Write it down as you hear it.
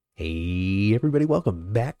Hey, everybody,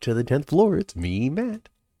 welcome back to the 10th floor. It's me, Matt.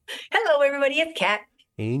 Hello, everybody. It's Kat.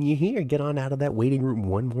 And you here, get on out of that waiting room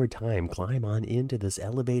one more time. Climb on into this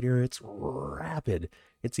elevator. It's rapid.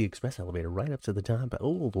 It's the express elevator right up to the top,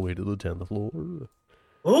 all the way to the 10th floor.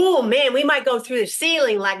 Oh, man, we might go through the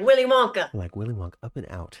ceiling like Willy Wonka. Like Willy Wonka, up and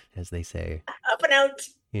out, as they say Up and out.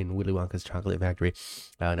 in Willy Wonka's chocolate factory.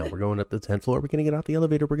 No, we're going up to the 10th floor. We're going to get off the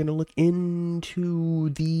elevator. We're going to look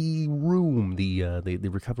into the room, the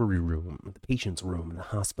recovery room, the patient's room, the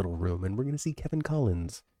hospital room, and we're going to see Kevin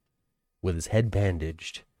Collins with his head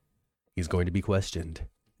bandaged. He's going to be questioned.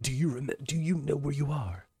 Do you know where you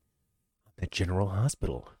are? The General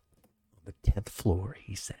Hospital. On the 10th floor,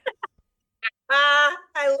 he said.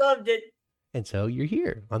 I loved it. And so you're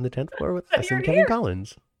here on the 10th floor with So us you're and Kevin here.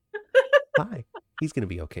 Collins. Hi. He's going to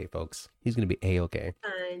be okay, folks. He's going to be A-okay.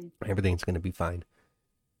 Fine. Everything's going to be fine.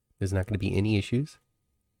 There's not going to be any issues.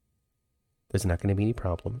 There's not going to be any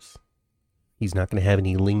problems. He's not going to have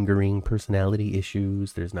any lingering personality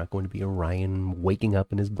issues. There's not going to be a Ryan waking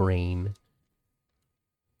up in his brain.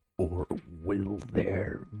 Or will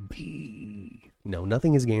there be? No,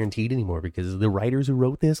 nothing is guaranteed anymore because the writers who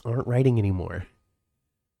wrote this aren't writing anymore.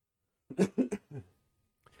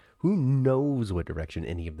 Who knows what direction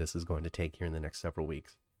any of this is going to take here in the next several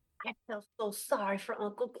weeks? I feel so sorry for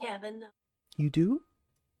Uncle Kevin. You do?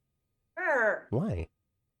 Sure. Why?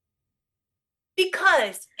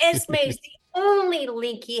 Because Esme's the only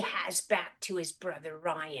link he has back to his brother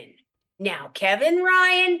Ryan. Now, Kevin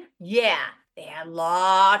Ryan, yeah, they had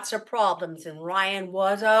lots of problems, and Ryan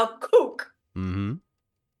was a kook Mm-hmm.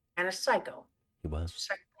 and a psycho. He was.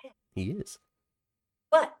 Psychopath. He is.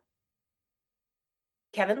 But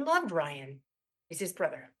Kevin loved Ryan. He's his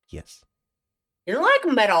brother. Yes. Didn't like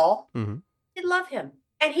him at all. Mm-hmm. Did love him.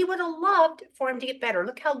 And he would have loved for him to get better.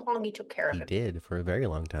 Look how long he took care of He him. did for a very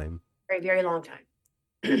long time. Very, very long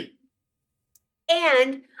time.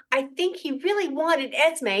 And I think he really wanted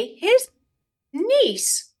Esme, his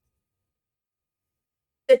niece,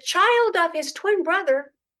 the child of his twin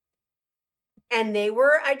brother, and they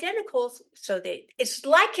were identicals. So it's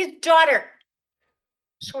like his daughter.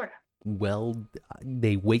 Sort of. Well,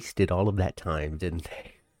 they wasted all of that time, didn't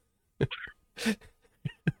they?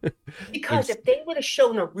 Because if they would have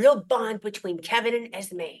shown a real bond between Kevin and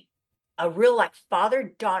Esme, a real like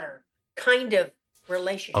father-daughter kind of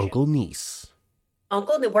relationship. Uncle niece.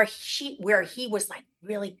 Where he was like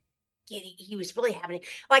really giddy. He was really having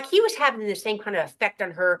he was having the same kind of effect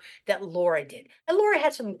on her that Laura did. And Laura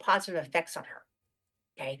had some positive effects on her.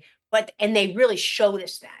 Okay. And they really showed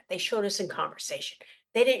us that. They showed us in conversation.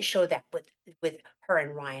 They didn't show that with her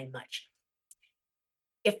and Ryan much.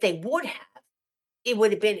 If they would have, it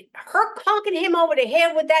would have been her conking him over the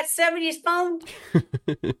head with that 70s phone.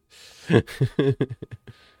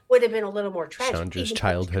 Would have been a little more tragic. Chandra's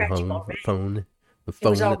childhood phone. The It was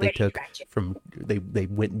phone that they already took tragic. from, they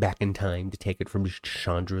went back in time to take it from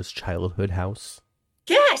Chandra's childhood house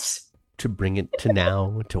Yes. to bring it to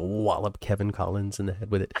now to wallop Kevin Collins in the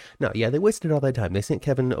head with it. No, yeah, they wasted all that time. They sent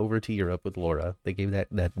Kevin over to Europe with Laura. They gave that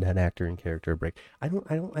actor and character a break. I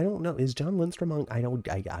don't know. Is John Lindstrom on? I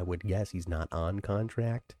would guess he's not on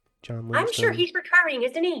contract. John Lindstrom. I'm sure he's recovering,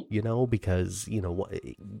 isn't he? Because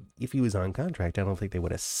if he was on contract, I don't think they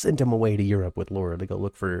would have sent him away to Europe with Laura to go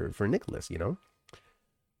look for Nicholas.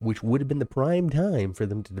 Which would have been the prime time for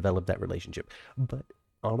them to develop that relationship. But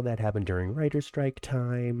all of that happened during writer's strike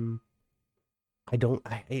time.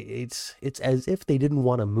 It's as if they didn't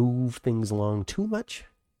want to move things along too much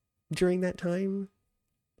during that time.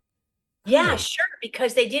 Yeah, sure,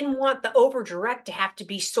 because they didn't want the over direct to have to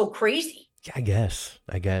be so crazy. I guess,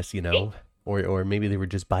 or maybe they were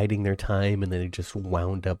just biding their time and then they just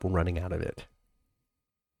wound up running out of it.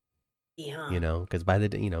 Yeah. Because by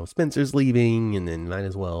the Spencer's leaving, and then might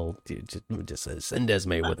as well just send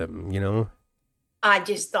Esme with him. I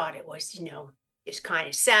just thought it was, just kind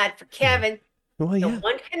of sad for Kevin. Well, yeah. The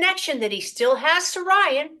one connection that he still has to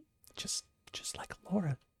Ryan. Just like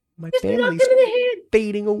Laura, my Just knock him family's in the head.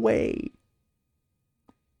 fading away.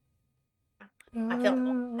 I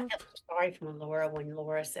felt sorry for Laura when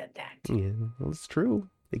Laura said that. Yeah, well, it's true.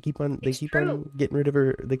 They keep on true. getting rid of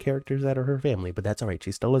the characters that are her family, but that's all right.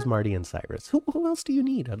 She still has Marty and Cyrus. Who else do you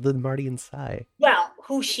need other than Marty and Cy? Well,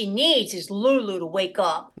 who she needs is Lulu to wake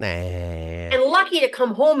up. Nah. And Lucky to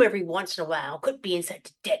come home every once in a while. Quit being such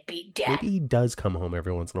a deadbeat dad. Maybe he does come home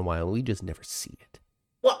every once in a while. We just never see it.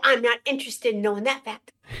 Well, I'm not interested in knowing that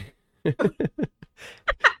fact.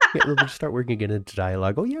 Yeah, we'll just start working again into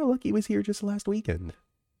dialogue. Oh yeah, Lucky was here just last weekend.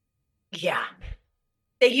 Yeah.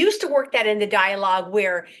 They used to work that in the dialogue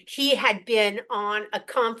where he had been on a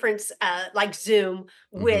conference like Zoom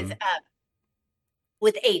with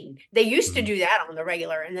with Aiden. They used to Mhm. do that on the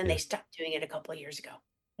regular, and then Yeah. they stopped doing it a couple of years ago.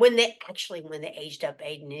 When they aged up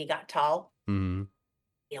Aiden and he got tall, Mm-hmm.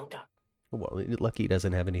 he don't talk. Well, lucky he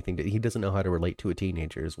doesn't have anything to. He doesn't know how to relate to a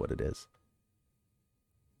teenager, is what it is.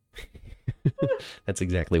 That's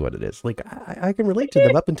exactly what it is. Like I can relate to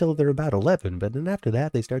them up until they're about 11, but then after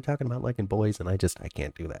that they start talking about liking boys, and I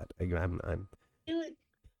can't do that. I'm. Do it.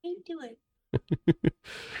 Can't do it.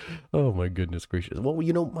 Oh my goodness gracious. Well,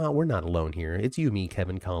 you know, Ma, we're not alone here. It's you, me,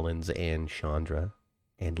 Kevin Collins, and Chandra,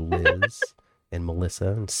 and Liz, and Melissa,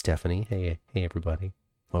 and Stephanie. Hey, everybody.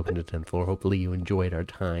 Welcome to 10th floor. Hopefully you enjoyed our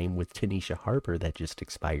time with Tanisha Harper that just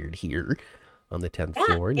expired here on the 10th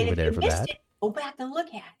Yeah, floor, and you and were if there you for missed that. it, go back and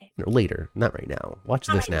look at it. No, later, not right now. Watch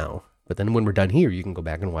Not this right now. now. But then when we're done here, you can go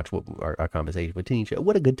back and watch what our conversation with Tanisha.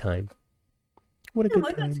 What a good time. What a Yeah, good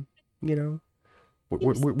well, that's time. You know, it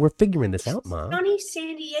was we're figuring this out, Ma. sunny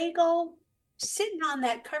San Diego, sitting on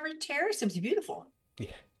that covered terrace. It was beautiful.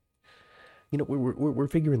 Yeah. You know, we're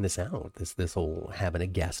figuring this out. This whole having a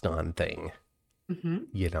guest on thing. Mm-hmm.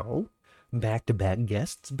 You know, back to back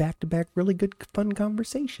guests, back to back really good fun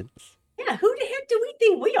conversations. Yeah, who the heck do we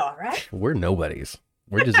think we are, right? We're nobodies.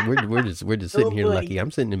 We're just sitting here lucky.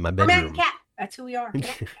 I'm sitting in my We're Matt bedroom. Cat. That's who we are.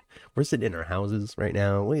 We're sitting in our houses right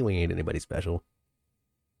now. We ain't anybody special.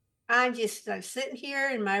 I'm just sitting here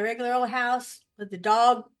in my regular old house with the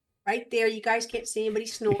dog right there. You guys can't see him, but he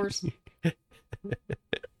snores.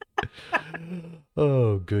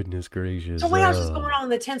 Oh goodness gracious! So what else is going on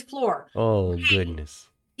the 10th floor? Oh goodness!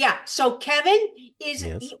 Yeah, so Kevin is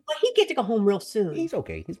Yes. he get to go home real soon. He's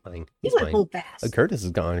okay. He's fine. He He's went fine. home fast. Curtis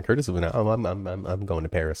is gone. Curtis went out. I'm going to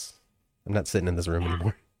Paris. I'm not sitting in this room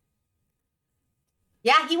anymore.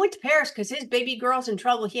 Yeah, he went to Paris because his baby girl's in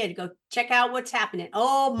trouble. He had to go check out what's happening.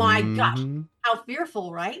 Oh my gosh. How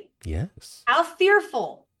fearful, right? Yes. How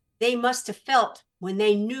fearful they must have felt when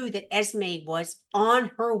they knew that Esme was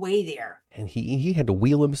on her way there. And he had to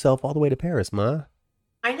wheel himself all the way to Paris, Ma.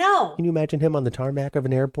 I know. Can you imagine him on the tarmac of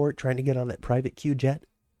an airport trying to get on that private Q jet?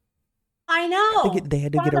 I know. They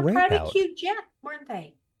had to get a ramp private out. Q jet, weren't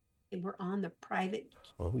they? They were on the private.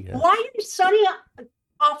 Oh yeah. Why did Sonny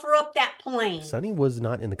offer up that plane? Sonny was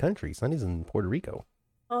not in the country. Sonny's in Puerto Rico.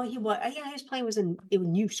 Oh, he was. Yeah, his plane was in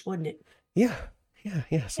use, wasn't it? Yeah.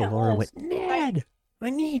 So Yeah, Laura went, Ned,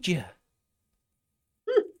 I need you.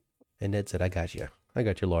 And Ned said, I got you,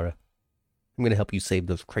 Laura. I'm going to help you save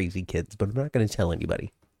those crazy kids, but I'm not going to tell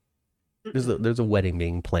anybody. There's a wedding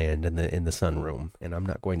being planned in the sunroom, and I'm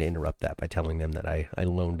not going to interrupt that by telling them that I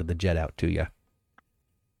loaned the jet out to you.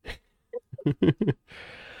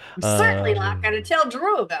 I'm certainly not going to tell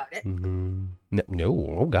Drew about it. No,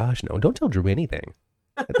 oh gosh, no! Don't tell Drew anything.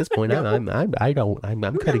 At this point, No. I'm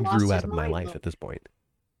cutting lost Drew his out of my mind, life though. at this point.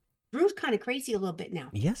 Drew's kind of crazy a little bit now.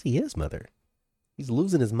 Yes, he is, Mother. He's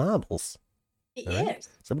losing his marbles. He Right? is.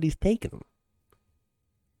 Somebody's taking them.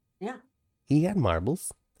 Yeah. He had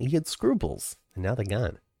marbles. He had scruples, and now they're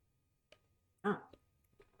gone. Oh.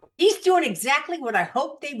 He's doing exactly what I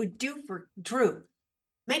hoped they would do for Drew.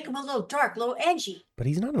 Make him a little dark, a little edgy. But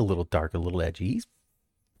he's not a little dark, a little edgy. He's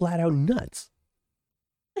flat out nuts.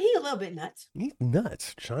 He's a little bit nuts. He's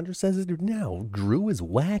nuts. Chandra says it now. Drew is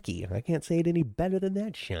wacky. I can't say it any better than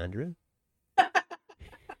that, Chandra.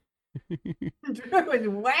 Drew is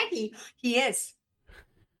wacky. He is.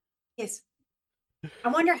 Yes. I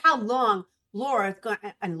wonder how long Laura's going.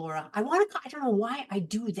 And Laura, I don't know why I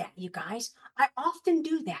do that, you guys. I often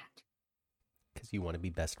do that. Because you want to be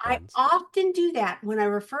best friends. I often do that. When I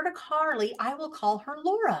refer to Carly, I will call her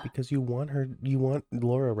Laura. Because you want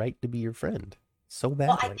Laura Wright to be your friend. So badly.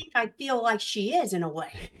 Well, I think I feel like she is in a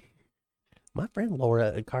way. My friend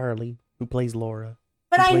Laura, Carly, who plays Laura.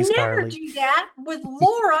 But I never Carly. do that with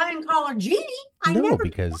Laura and call her Jeannie. No,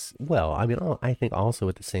 because, well, I mean, I think also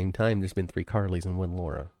at the same time, there's been 3 Carlys and 1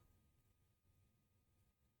 Laura.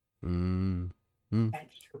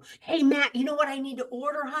 That's true. Hey, Matt, you know what I need to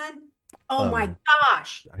order, hon? Oh, my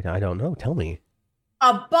gosh. I don't know. Tell me.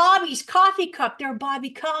 A Bobby's coffee cup. There are Bobby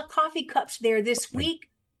coffee cups there this week.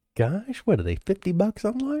 Gosh, what are they, $50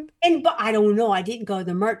 online? And I don't know. I didn't go to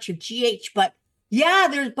the merch of GH, but yeah,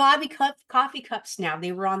 there's Bobby coffee cups now.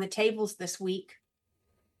 They were on the tables this week.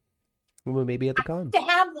 Well, maybe at the con. To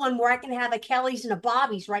have one where I can have a Kelly's and a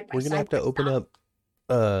Bobby's right by. We're gonna have to open up.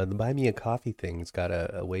 The Buy Me a Coffee thing's got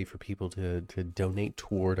a way for people to donate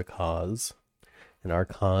toward a cause, and our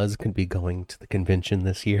cause could be going to the convention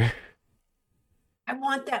this year. I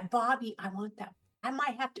want that Bobby. I want that. I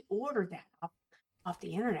might have to order that off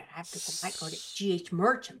the internet. I might go to GH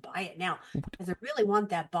merch and buy it now because I really want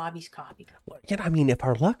that Bobby's coffee. Yeah, I mean, if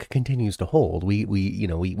our luck continues to hold, we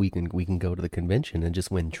can go to the convention and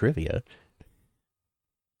just win trivia.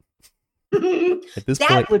 At this That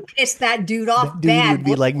point, would piss that dude off that dude would bad.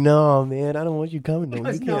 be Boy. like, "No, man, I don't want you coming. He No,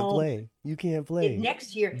 you goes, can't no. play. You can't play. You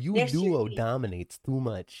Next year, duo dominates too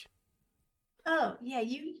much." oh yeah,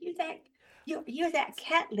 you're that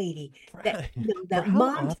cat lady For that how, for that how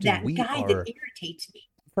mom to often that we guy that are, irritates me.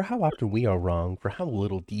 for how often we are wrong, for how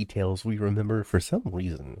little details we remember, for some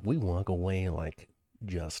reason we walk away like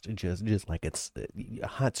just like it's a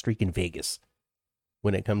hot streak in Vegas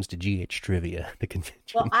when it comes to GH trivia, the Well,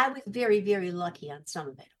 convention. I was very lucky on some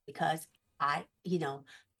of it because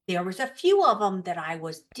there was a few of them that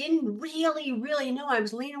didn't really know. I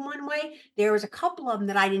was leaning one way. There was a couple of them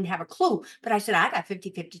that I didn't have a clue, but I said I got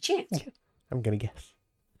 50-50 chance. Yeah, I'm gonna guess.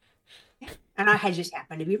 Yeah. And I had just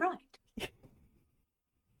happened to be right.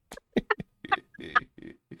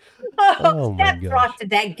 Oh, Oh my that gosh. frosted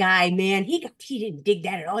that guy, man. He didn't dig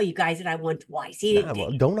that at all, you guys that I won twice. He Nah, didn't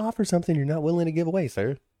well, dig don't offer something you're not willing to give away,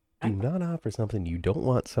 sir. it. Do not offer something you don't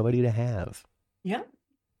want somebody to have. Yeah,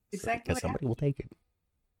 exactly Because what somebody happened. will take it.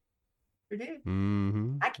 Sure did.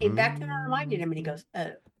 Mm-hmm. I came back to him and reminded him, and he Mm-hmm. goes,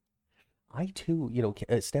 "Oh, I too,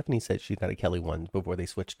 Stephanie said she got a Kelly one before they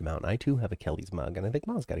switched them out. And I too have a Kelly's mug, and I think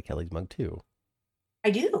Mom's got a Kelly's mug too. I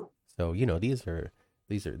do. So these are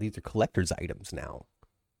collector's items now.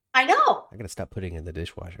 I know. I gotta stop putting in the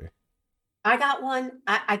dishwasher. I got one.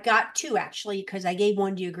 I got two actually because I gave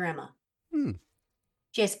one to your grandma. Hmm.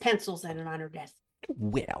 She has pencils in it on her desk.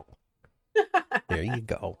 Well, there you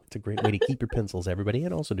go. It's a great way to keep your pencils, everybody,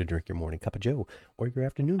 and also to drink your morning cup of joe, or your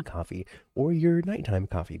afternoon coffee, or your nighttime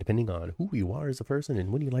coffee, depending on who you are as a person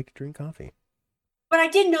and when you like to drink coffee. But I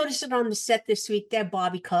did notice it on the set this week. They're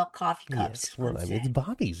coffee cups Yes, well, on I mean, it's set.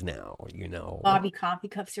 Bobby's now, you know. Bobby coffee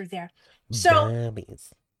cups are there. So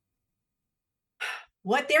Bobby's.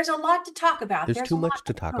 there's a lot to talk about. There's There's too a much lot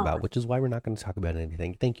to going talk on. about, which is why we're not going to talk about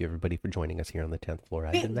anything. Thank you, everybody, for joining us here on the 10th floor.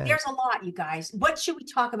 I've been Matt. There's a lot, you guys. What should we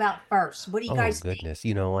talk about first? What do you Oh, guys think? goodness.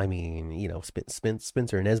 Spencer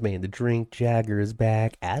and Esme in the drink. Jagger is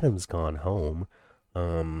back. Adam's gone home.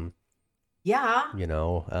 Um, Yeah.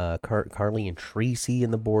 Carly and Tracy in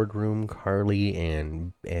the boardroom. Carly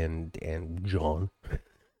and John.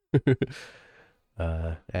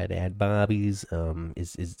 At Bobby's.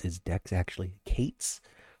 Is Dex actually Kate's?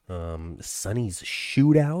 Sonny's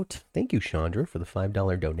shootout. Thank you, Chandra, for the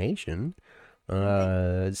 $5 donation.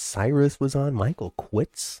 Cyrus was on. Michael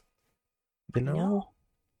quits. You I know.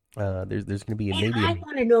 know. There's gonna be And maybe I a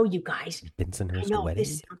want to know, you guys. I Bensonhurst know wedding.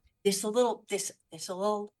 this a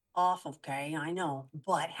little off, okay? I know.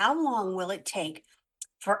 But how long will it take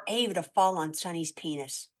for Ava to fall on Sonny's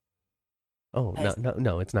penis? Oh, no, 'Cause no,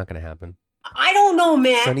 no, it's not gonna happen. I don't know,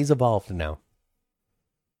 Matt. Sonny's evolved now.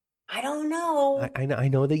 I don't know. I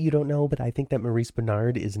know that you don't know, but I think that Maurice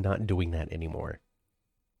Bernard is not doing that anymore.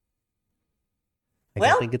 I don't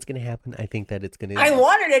Well, think it's gonna happen. I think that it's gonna. I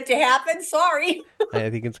wanted it to happen. Sorry. I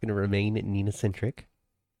think it's gonna remain Nina centric,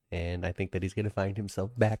 and I think that he's gonna find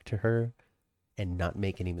himself back to her, and not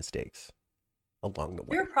make any mistakes along the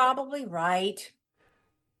way. You're probably right.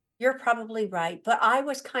 You're probably right. But I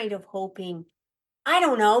was kind of hoping, I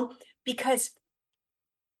don't know, because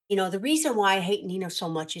the reason why I hate Nina so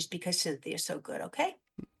much is because Cynthia's so good, okay?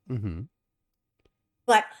 Mm-hmm.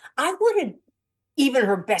 But I wanted even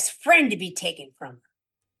her best friend to be taken from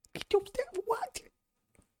her. What?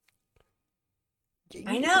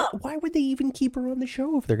 I know. Why would they even keep her on the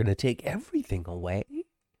show if they're gonna take everything away?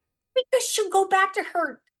 Because she'll go back to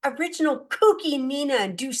her original kooky Nina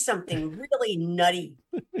and do something really nutty.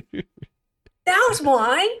 That was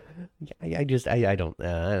why. I just I don't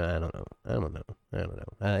I don't know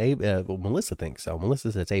Abe, well, Melissa thinks so.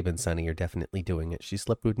 Melissa says Abe and Sonny are definitely doing it. She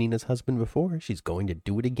slept with Nina's husband before. She's going to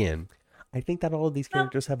do it again. I think that all of these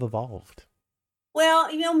characters have evolved. Well,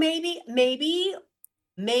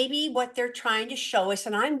 maybe what they're trying to show us,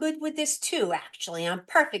 and I'm good with this too, actually. I'm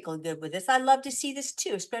perfectly good with this. I love to see this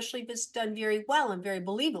too, especially if it's done very well and very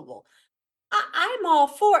believable. I'm all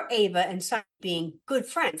for Ava and Sonny being good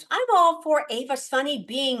friends. I'm all for Ava Sonny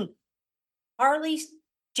being Harley's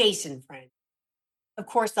Jason friend. Of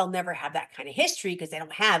course, they'll never have that kind of history because they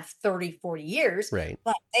don't have 30, 40 years, Right.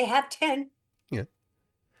 but they have 10. Yeah.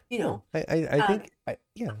 You No, know, I think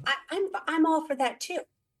yeah. I'm all for that too.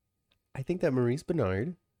 I think that Maurice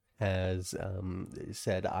Bernard has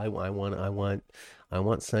said I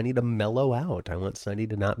want Sonny to mellow out. I want Sonny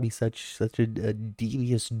to not be such a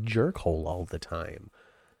devious jerkhole all the time.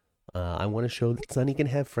 I want to show that Sonny can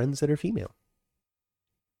have friends that are female.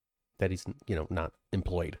 That he's not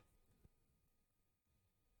employed.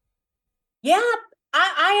 Yeah,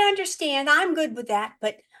 I understand. I'm good with that.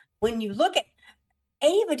 But when you look at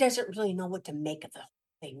Ava doesn't really know what to make of the whole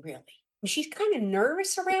thing, really. She's kind of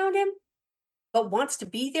nervous around him. but wants to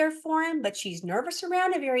be there for him, but she's nervous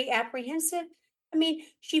around him, very apprehensive. I mean,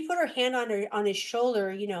 she put her hand on his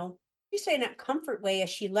shoulder, you say in that comfort way as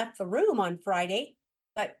she left the room on Friday,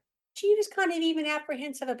 but she was kind of even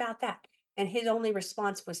apprehensive about that. And his only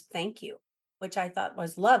response was thank you, which I thought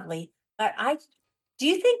was lovely. But I do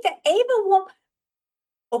you think that Ava won't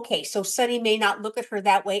okay, so Sonny may not look at her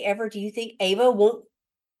that way ever. Do you think Ava won't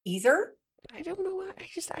either? I don't know.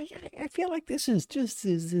 I feel like this is just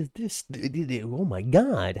this. Oh my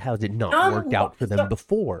God, how's it not worked out for them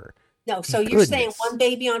before? No, so you're saying Goodness. one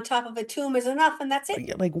baby on top of a tomb is enough and that's it?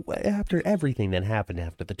 Yeah, like after everything that happened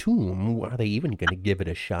after the tomb, are they even going to give it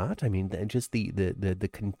a shot? I mean, just the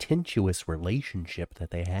contentious relationship that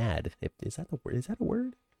they had. Is that the word? Is that a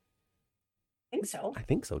word? I think so. I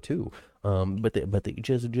think so too. But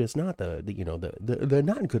just not the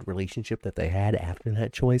not good relationship that they had after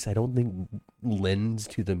that choice. I don't think lends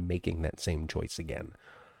to them making that same choice again.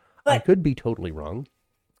 I But could be totally wrong.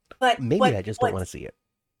 but Maybe I just don't want to see it.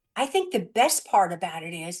 I think the best part about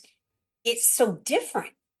it is it's so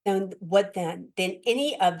different than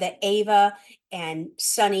any of the Ava and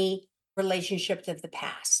Sunny relationships of the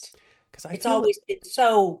past. Because I It's feel like always been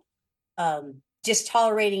so just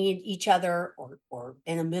tolerating each other or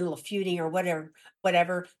in the middle of feuding or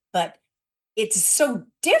whatever. But it's so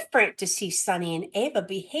different to see Sunny and Ava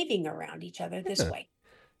behaving around each other this yeah, way.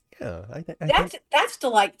 yeah. That's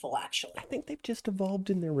delightful, actually. I think they've just evolved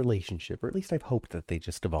in their relationship, or at least I've hoped that they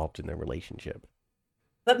just evolved in their relationship.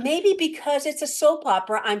 But maybe because it's a soap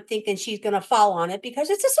opera, I'm thinking she's going to fall on it because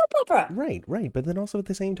it's a soap opera. Right, right. But then also at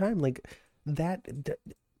the same time, like that,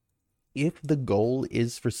 if the goal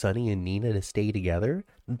is for Sunny and Nina to stay together,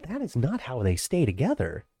 that is not how they stay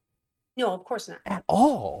together No, of course not. at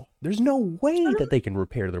all. There's no way No, that they can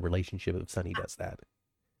repair the relationship if Sunny does that.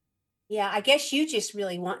 yeah, I guess you just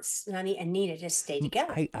really want Sunny and Nina to stay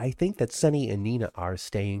together. I think that Sunny and Nina are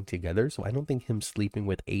staying together, so I don't think him sleeping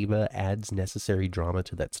with Ava adds necessary drama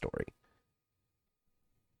to that story.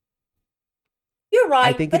 You're I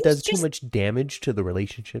right, think but it does too much damage to the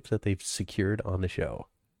relationships that they've secured on the show.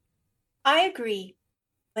 I agree,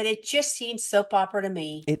 but it just seems soap opera to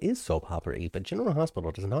me. It is soap opera, but General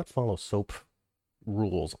Hospital does not follow soap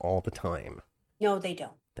rules all the time. No, they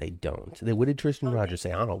don't. They don't. What did Tristan No, Rogers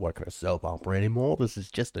say? I don't work in a soap opera anymore. This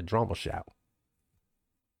is just a drama show.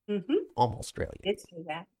 Mm-hmm. I'm Australian. It's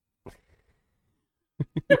that.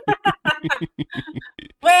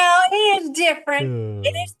 Well, it is different.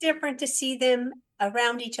 It is different to see them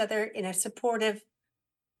around each other in a supportive,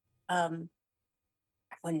 I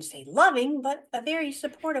wouldn't say loving, but a very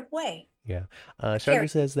supportive way. Yeah. Caring, Chandra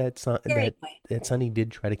says that caring way. Sunny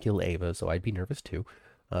did try to kill Ava, so I'd be nervous too.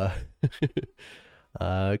 Uh,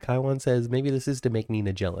 Kaiwan says maybe this is to make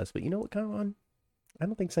Nina jealous, but you know what, Kaiwan? I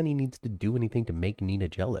don't think Sunny needs to do anything to make Nina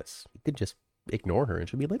jealous. He could just ignore her and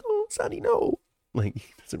she'll be like, "Oh, Sunny, no." Like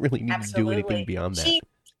he doesn't really need to do anything Absolutely. beyond that.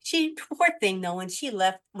 She poor thing though, when she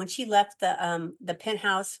left the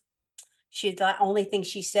penthouse, the only thing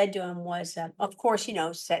she said to him was, of course,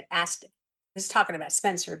 asked, this is talking about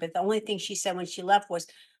Spencer, but the only thing she said when she left was,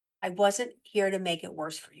 I wasn't here to make it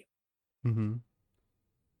worse for you. Mm-hmm.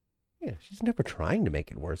 Yeah, she's never trying to make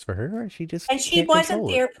it worse for her. She just And she can't wasn't control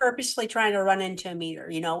it. there purposely trying to run into him either,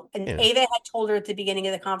 And Yeah. Ava had told her at the beginning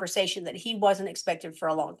of the conversation that he wasn't expected for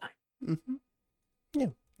a long time. Mm-hmm. Yeah.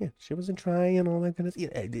 Yeah, she wasn't trying and all that kind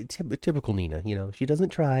of typical Nina, she doesn't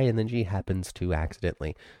try and then she happens to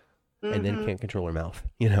accidentally and then can't control her mouth.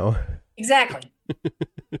 Exactly.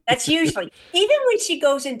 That's usually, even when she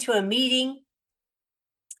goes into a meeting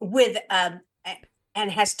with, and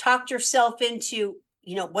has talked herself into,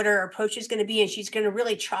 what her approach is going to be, and she's going to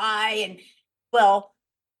really try. And well,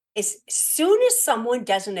 as soon as someone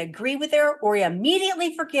doesn't agree with her or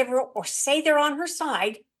immediately forgive her or say they're on her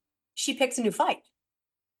side, she picks a new fight.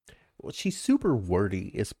 Well, she's super wordy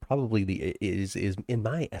is probably is in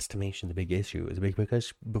my estimation the big issue is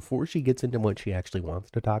because before she gets into what she actually wants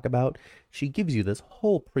to talk about, she gives you this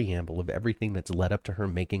whole preamble of everything that's led up to her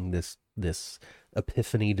making this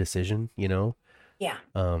epiphany decision. Yeah.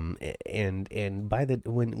 And by the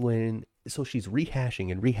when so she's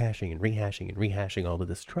rehashing and rehashing and rehashing and rehashing all of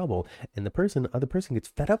this trouble, and the other person gets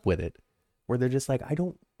fed up with it, where they're just like, I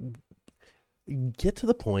don't get to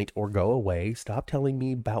the point or go away. Stop telling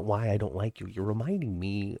me about why I don't like you. You're reminding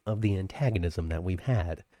me of the antagonism that we've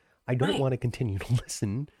had. I don't want to continue to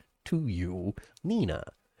listen to you, Nina.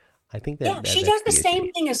 I think that she that's does the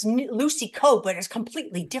same thing as Lucy Coe, but it's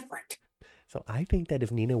completely different. So I think that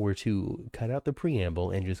if Nina were to cut out the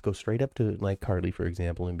preamble and just go straight up to like Carly, for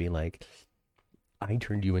example, and be like, I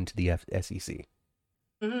turned you into the SEC.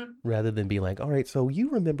 Mm-hmm. rather than be like, all right, so you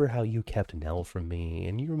remember how you kept Nell from me,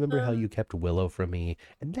 and you remember how Uh, you kept Willow from me,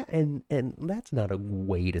 and and that's not a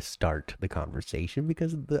way to start the conversation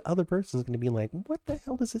because the other person's going to be like, what the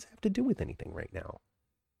hell does this have to do with anything right now?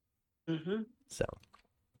 mm-hmm. So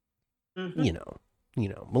you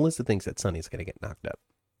Mm-hmm. know, Melissa thinks that Sonny's going to get knocked up.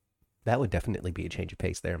 That would definitely be a change of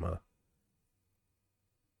pace there, Ma.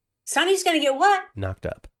 Sonny's gonna get what? Knocked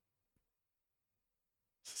up. I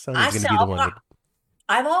Sonny's going to saw. be the one.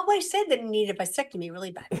 I've always said that he needed a vasectomy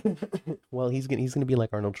really bad. Well, he's gonna be like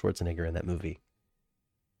Arnold Schwarzenegger in that movie.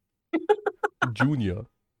 Junior.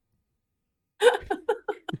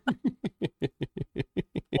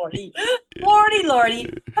 Lordy, Lordy,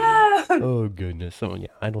 Lordy. Ah. Oh goodness. So yeah,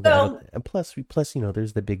 I don't. So And plus,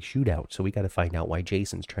 there's the big shootout. So we got to find out why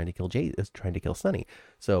Jason's trying to kill is trying to kill Sonny.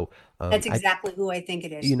 So that's I, exactly who I think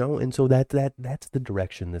it is. and so that's the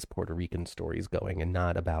direction this Puerto Rican story is going, and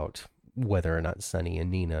not about whether or not Sonny and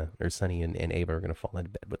Nina or Sonny and Ava are going to fall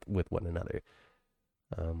into bed with one another.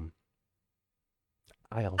 Um,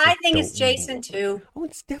 I also I think it's Jason don't. too. Oh,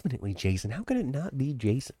 it's definitely Jason. How could it not be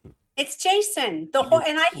Jason? It's Jason. The He whole, knows,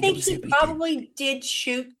 and I he think knows he everything. probably did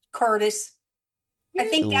shoot Curtis. I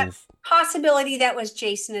think that Yes. possibility that was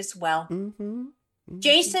Jason as well. Mm-hmm. Mm-hmm.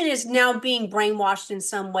 Jason is now being brainwashed in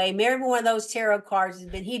some way. Maybe one of those tarot cards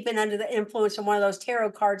he'd been under the influence of one of those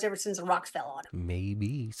tarot cards ever since the rocks fell on him.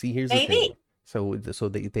 Maybe. See, here's the thing. Maybe. So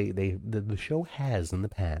the show has in the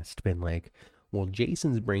past been like, well,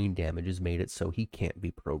 Jason's brain damage has made it so he can't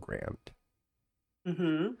be programmed.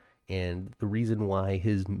 Mm-hmm. And the reason why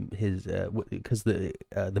his because the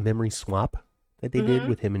memory swap that they did Mm-hmm.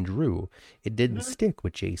 with him and Drew, it didn't Mm-hmm. stick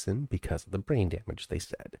with Jason because of the brain damage, they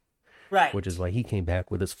said. Which is Right. why he came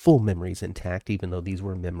back with his full memories intact, even though these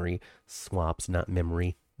were memory swaps, not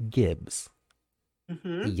memory gibs.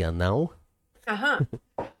 Mm-hmm. You know? Uh-huh.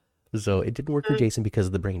 So it didn't work for Mm. Jason because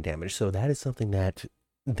of the brain damage. So that is something that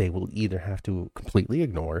they will either have to completely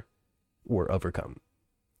ignore or overcome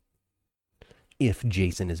if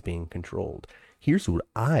Jason is being controlled. Here's what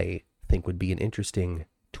I think would be an interesting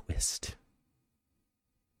twist.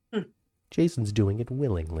 Mm. Jason's doing it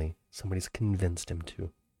willingly. Somebody's convinced him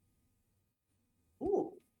to.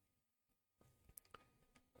 Ooh.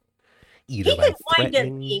 Either He by could wind up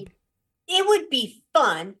threatening. being, it would be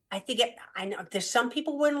fun. I know there's some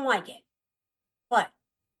people wouldn't like it, but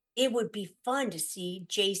it would be fun to see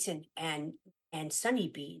Jason and Sunny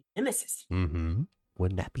be nemesis. Mm-hmm.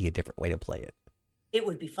 Wouldn't that be a different way to play it? It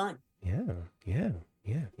would be fun. Yeah, yeah,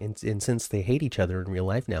 yeah. And since they hate each other in real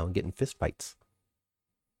life now and get in fist fights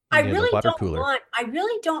I near the really water don't cooler. want. I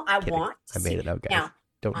really don't. I Kidding. want to I made see it out, guys. now.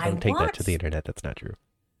 I Don't take that want. to the internet. That's not true.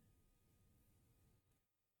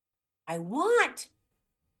 I want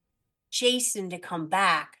Jason to come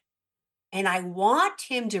back, and I want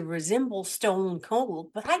him to resemble Stone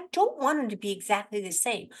Cold, but I don't want him to be exactly the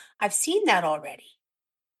same. I've seen that already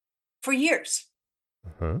for years.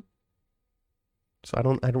 Uh-huh. So I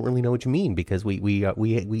don't really know what you mean because we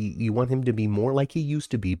you want him to be more like he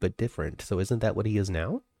used to be but different. So isn't that what he is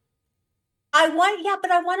now? Yeah,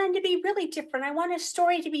 but I want him to be really different. I want his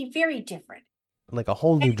story to be very different. Like a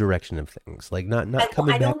whole new And direction of things. Like not I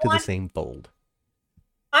coming back don't to the want. same fold.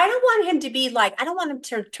 I don't want him to be like. I don't want him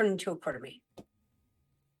to turn into a quarter me.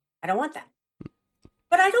 I don't want that.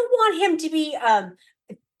 But I don't want him to be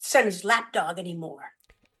Sonny's lapdog anymore.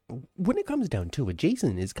 When it comes down to it,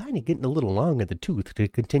 Jason is kind of getting a little long at the tooth to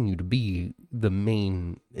continue to be the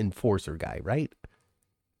main enforcer guy, right?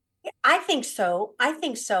 I think so. I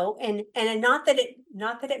think so. And not that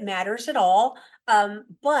it matters at all.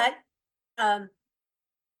 But um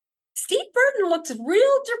Steve Burton looks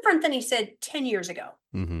real different than he said 10 years ago.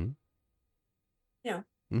 Mm-hmm. You know,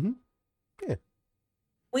 Mm-hmm. Yeah.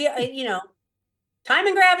 we time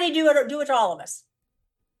and gravity do it to all of us.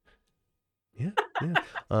 Yeah. Yeah.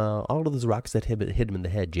 All of those rocks that hit him in the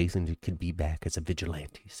head, Jason could be back as a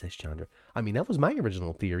vigilante, says Chandra. I mean, that was my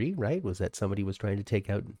original theory, right? Was that somebody was trying to take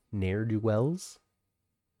out ne'er-do-wells?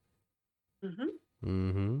 Mm-hmm.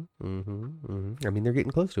 Mm-hmm. Mm-hmm. Mm-hmm. I mean, they're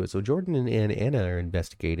getting close to it. So Jordan and Anna are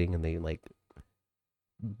investigating, and they like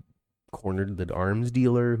cornered the arms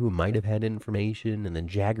dealer who might have had information, and then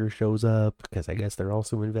Jagger shows up because I guess they're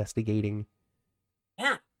also investigating.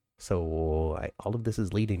 Yeah. So all of this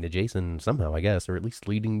is leading to Jason somehow, I guess, or at least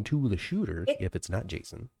leading to the shooter if it's not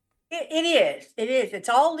Jason. It is. It is. It's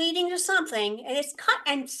all leading to something. And it's cut.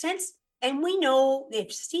 And we know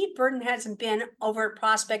if Steve Burton hasn't been over at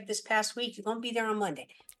Prospect this past week, he's going to be there on Monday.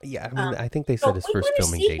 Yeah, I mean, I think they So said his we're first going to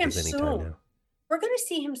filming see date him is anytime soon. now. We're going to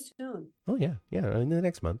see him soon. Oh yeah, in the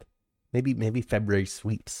next month, maybe February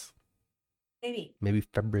sweeps. Maybe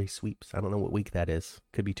February sweeps. I don't know what week that is.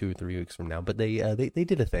 Could be 2 or 3 weeks from now. But they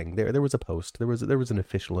did a thing. There was a post. There was an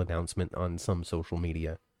official announcement on some social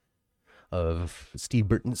media of Steve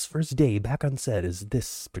Burton's first day back on set is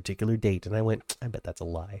this particular date, and I went, I bet that's a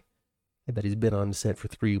lie. I bet he's been on set for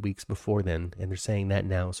 3 weeks before then, and they're saying that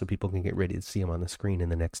now so people can get ready to see him on the screen in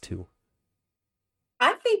the next 2.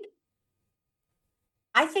 I think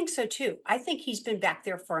I think so too. I think he's been back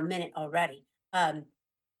there for a minute already.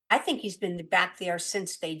 I think he's been back there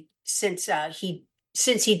since he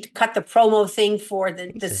cut the promo thing for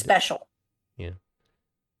the special. Yeah.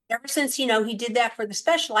 Ever since he did that for the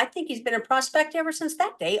special, I think he's been a prospect ever since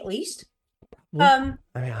that day, at least. Well,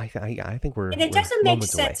 I think we're and it doesn't make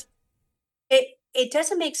sense. Away. It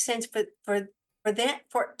doesn't make sense for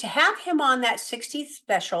to have him on that 60th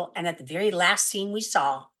special, and at the very last scene we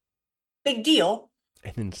saw, big deal.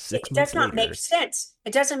 And then 6 it months does not later, make sense.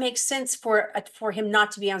 It doesn't make sense for him not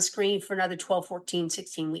to be on screen for another 12, 14,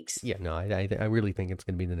 16 weeks. Yeah, no, I really think it's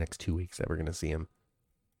going to be the next 2 weeks that we're going to see him.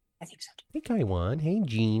 I think so too. Hey, Kaiwan. Hey,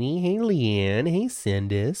 Jeannie. Hey, Leanne. Hey,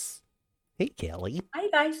 Cindis. Hey, Kelly. Hi,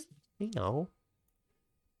 guys. Hey, y'all.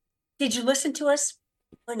 Did you listen to us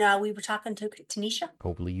when we were talking to Tanisha?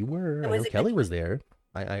 Hopefully you were. I know Kelly was there.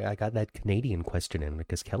 I got that Canadian question in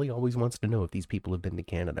because Kelly always wants to know if these people have been to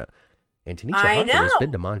Canada. And Tanisha Harper has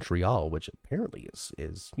been to Montreal, which apparently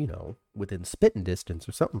is within spitting distance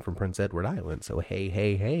or something from Prince Edward Island. So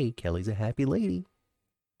hey, Kelly's a happy lady.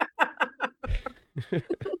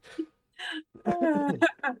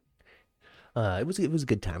 It was a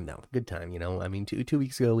good time though. Good time, I mean, 2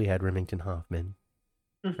 weeks ago we had Remington Hoffman.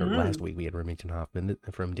 Or last week we had Remington Hoffman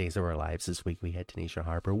from Days of Our Lives. This week we had Tanisha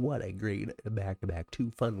Harper. What a great back-to-back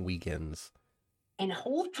 2 fun weekends. And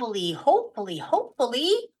hopefully,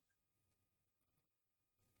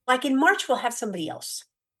 like in March, we'll have somebody else.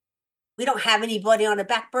 We don't have anybody on a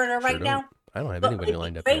back burner right now. I don't have anybody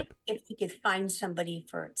lined up yet. If we could find somebody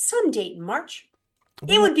for some date in March.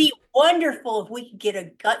 It would be wonderful if we could get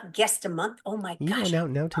a guest a month. Oh my gosh. Now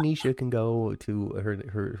Tanisha can go to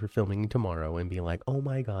her filming tomorrow and be like, oh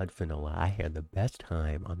my God, Finola, I had the best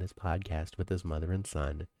time on this podcast with this mother and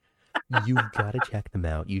son. You've got to check them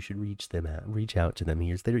out. You should reach out to them.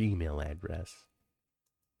 Here's their email address.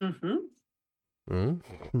 That'd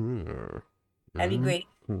be great.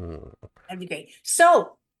 That'd be great.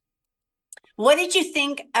 So, what did you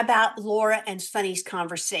think about Laura and Sonny's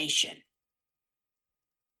conversation?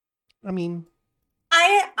 I mean,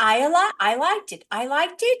 I liked it. I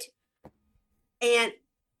liked it, and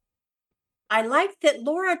I liked that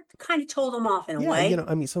Laura kind of told him off in a way.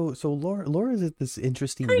 I mean, so Laura's at this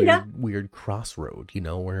interesting weird crossroad,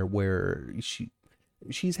 where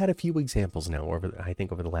she's had a few examples now over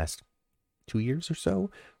the last 2 years or so,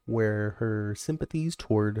 where her sympathies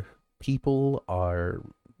toward people are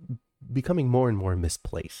becoming more and more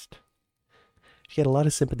misplaced. She had a lot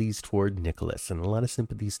of sympathies toward Nicholas and a lot of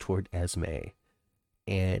sympathies toward Esme,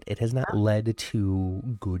 and it has not led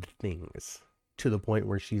to good things. To the point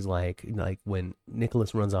where she's like when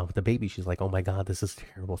Nicholas runs off with the baby, she's like, oh my God, this is a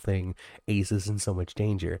terrible thing. Ace is in so much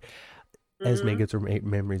danger. Esme gets her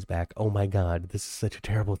memories back. Oh my God, this is such a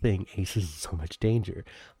terrible thing. Ace is in so much danger.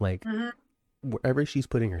 Like, wherever she's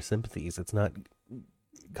putting her sympathies, it's not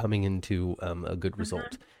coming into a good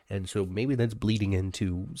result. And so maybe that's bleeding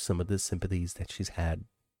into some of the sympathies that she's had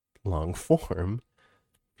long form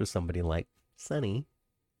for somebody like Sonny.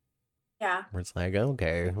 Yeah. Where it's like,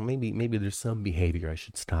 okay, well, maybe there's some behavior I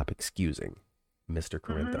should stop excusing, Mr.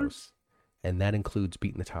 Corinthos. And that includes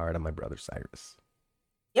beating the tar out of my brother Cyrus.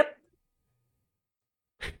 Yep.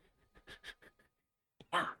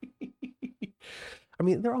 Yeah. I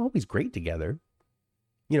mean, they're always great together.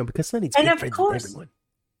 Because Sonny's good friends with everyone.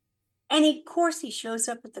 And of course he shows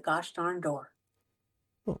up at the gosh darn door.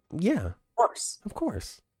 Well, yeah. Of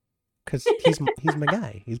course. Because he's my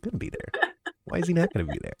guy. He's gonna be there. Why is he not gonna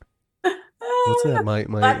be there? What's that?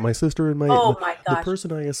 My sister and the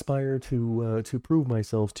person I aspire to prove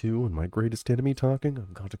myself to, and my greatest enemy talking.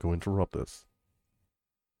 I've got to go interrupt this.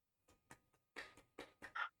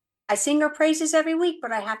 I sing her praises every week,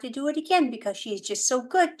 but I have to do it again because she is just so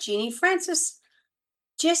good. Jeannie Francis,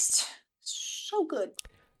 just so good.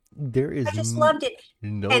 I just loved it.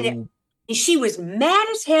 And she was mad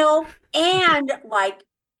as hell and like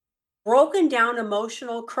broken down,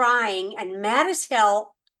 emotional, crying, and mad as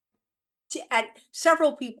hell at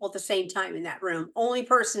several people at the same time in that room. Only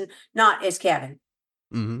person not is Kevin.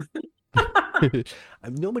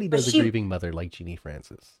 Nobody does a grieving mother like Jeannie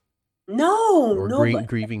Francis. No,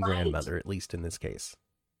 grieving grandmother, at least in this case.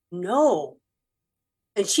 No.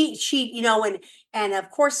 And she, and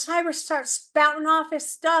of course Cyrus starts spouting off his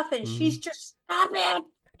stuff, and she's just, stop it.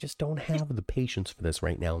 just don't have the patience for this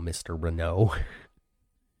right now, Mr. Renault.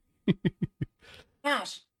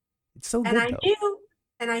 Gosh. It's so And good, I though. knew,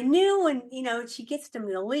 and I knew when, she gets them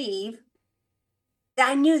to leave, that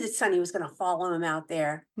I knew that Sonny was going to follow him out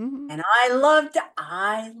there. Mm-hmm. And I love that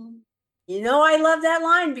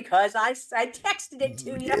line because I texted it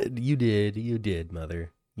to you. You did,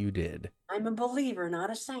 Mother. You did. I'm a believer, not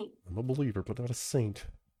a saint. I'm a believer, but not a saint.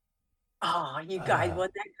 Oh, you guys,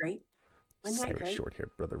 wasn't that great? Wasn't that Cyrus great?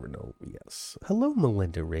 Short-haired brother Renault, yes. Hello,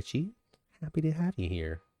 Melinda Ritchie. Happy to have you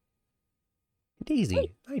here.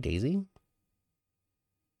 Daisy. Hi, Daisy.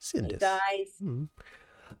 Sindus. Hey, guys.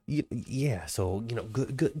 Yeah, so,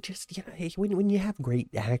 good. Just, when you have great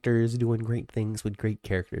actors doing great things with great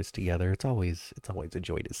characters together, it's always a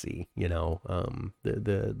joy to see,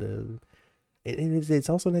 it's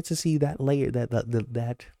also nice to see that layer,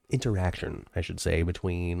 that interaction, I should say,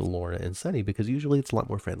 between Laura and Sunny, because usually it's a lot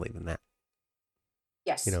more friendly than that.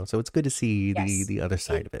 Yes. So it's good to see Yes. the other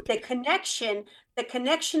side of it. The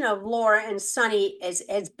connection of Laura and Sunny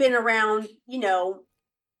has been around,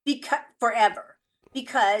 forever.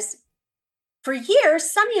 Because for years,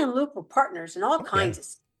 Sunny and Luke were partners in all kinds of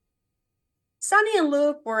stuff. Sunny and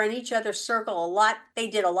Luke were in each other's circle a lot. They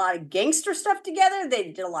did a lot of gangster stuff together. They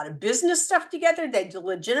did a lot of business stuff together. They did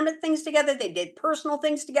legitimate things together. They did personal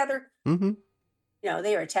things together. Mm-hmm.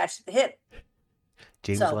 They were attached to the hip.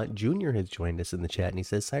 James Lott Jr. has joined us in the chat, and he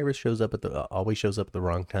says Cyrus always shows up at the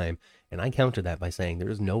wrong time. And I counter that by saying there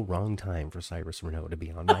is no wrong time for Cyrus Renault to be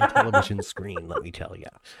on my television screen. Let me tell you.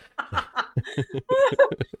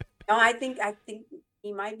 No, I think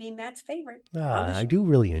he might be Matt's favorite. I do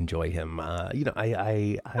really enjoy him. I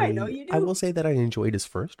know you do. I will say that I enjoyed his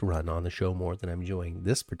first run on the show more than I'm enjoying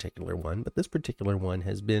this particular one. But this particular one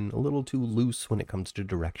has been a little too loose when it comes to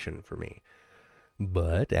direction for me.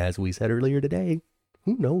 But as we said earlier today,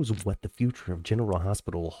 who knows what the future of General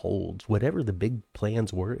Hospital holds? Whatever the big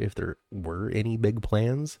plans were, if there were any big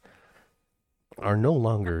plans, are no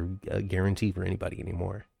longer a guarantee for anybody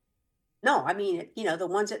anymore. No, I mean, the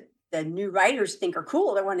ones that the new writers think are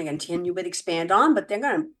cool, they're going to continue with expand on, but they're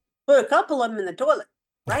going to put a couple of them in the toilet,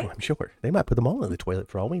 right? Oh, I'm sure. They might put them all in the toilet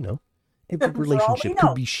for all we know. Every relationship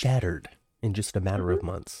could be shattered in just a matter of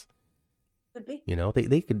months. Could be.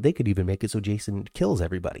 They could even make it so Jason kills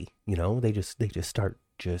everybody. They just start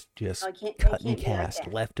just cutting cast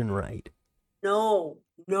left and right. No.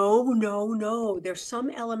 There's some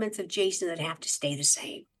elements of Jason that have to stay the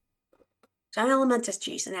same. Some elements of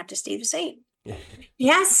Jason have to stay the same. He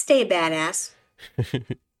has to stay a badass.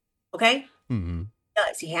 Okay? Mm-hmm. He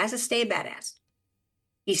does. He has to stay a badass.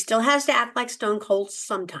 He still has to act like Stone Cold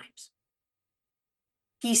sometimes.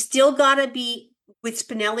 He's still got to be with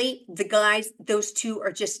Spinelli. The guys, those two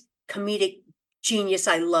are just comedic genius.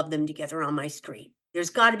 I love them together on my screen.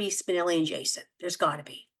 There's got to be Spinelli and Jason. There's got to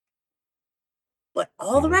be. But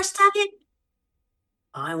all the rest of it,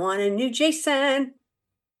 I want a new Jason.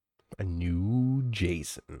 A new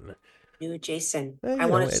Jason. New Jason. I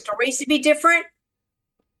want his stories to be different.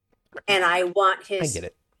 And I want his... I get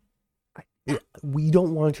it. We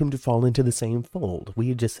don't want him to fall into the same fold. We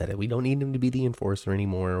had just said it. We don't need him to be the enforcer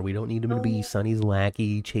anymore. We don't need him to be Sonny's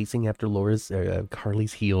lackey chasing after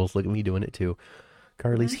Carly's heels. Look at me doing it too.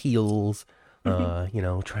 Carly's heels.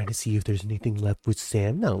 Trying to see if there's anything left with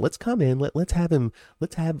Sam. No, let's come in. Let's have him.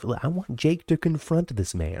 I want Jake to confront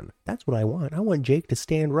this man. That's what I want. I want Jake to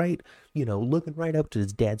stand right, looking right up to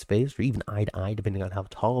his dad's face, or even eye to eye, depending on how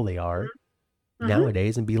tall they are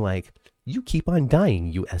nowadays, and be like, "You keep on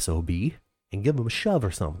dying, you SOB," and give him a shove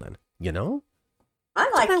or something. I like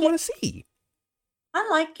That's what it. I want to see. I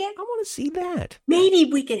like it. I want to see that. Maybe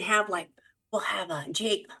we can have we'll have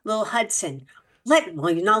Jake, Little Hudson. You're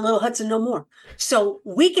not Little Hudson no more. So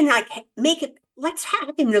we can make it. Let's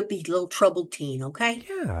have him to be a little troubled teen, okay?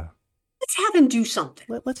 Yeah. Let's have him do something.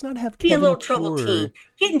 Let's not have be Kevin a little troubled teen.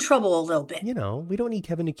 Get in trouble a little bit. We don't need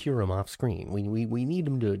Kevin to cure him off screen. We need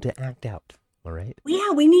him to act out. All right. Yeah,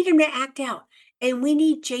 we need him to act out, and we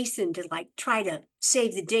need Jason to try to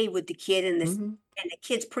save the day with the kid, and and the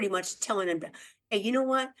kid's pretty much telling him, "Hey, you know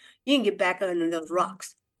what? You can get back under those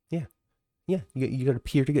rocks." Yeah, you got a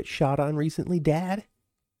peer to get shot on recently, Dad?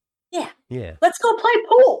 Yeah. Yeah. Let's go play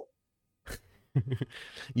pool.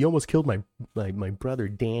 You almost killed my brother,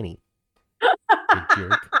 Danny. You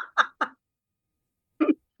jerk.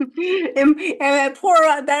 and that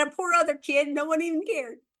poor other kid, no one even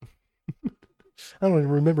cared. I don't even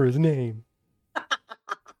remember his name.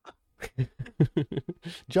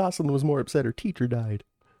 Jocelyn was more upset her teacher died.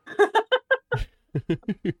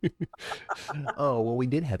 Oh, well, we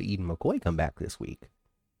did have Eden McCoy come back this week.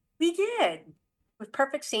 We did. With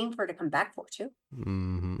perfect scene for her to come back for, too.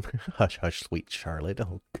 Mm-hmm. Hush, hush, sweet Charlotte.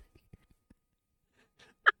 Oh,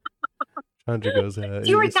 Chandra goes,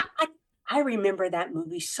 You were, I remember that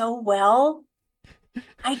movie so well.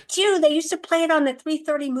 I do. They used to play it on the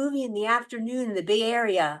 3:30 movie in the afternoon in the Bay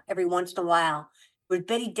Area every once in a while with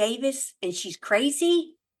Betty Davis, and she's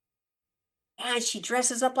crazy. And she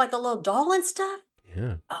dresses up like a little doll and stuff.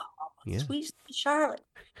 yeah, Oh, yeah. sweet Charlotte.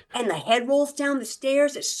 And the head rolls down the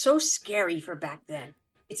stairs. It's so scary for back then.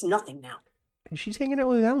 It's nothing now. And she's hanging out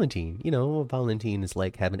with Valentine. You know, Valentine is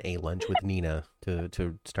like having a lunch with Nina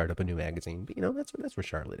to start up a new magazine. But, you know, that's where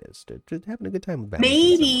Charlotte is, to having a good time with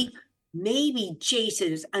Valentine somewhere. Maybe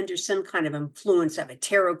Jason is under some kind of influence of a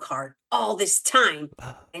tarot card all this time.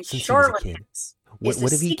 And Since he was a Charlotte kid. is the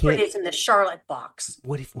What if he secret can't? is in the Charlotte box.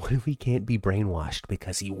 What if he can't be brainwashed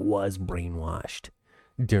because he was brainwashed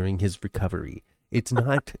during his recovery? It's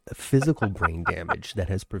not physical brain damage that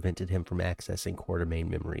has prevented him from accessing Quartermain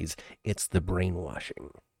memories. It's the brainwashing.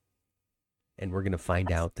 And we're going to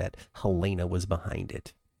find out that Helena was behind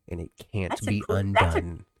it. And it can't be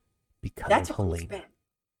undone because of Helena.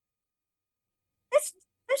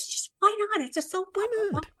 That's just, why not? It's just so, why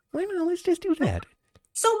not? Why not? Let's just do that.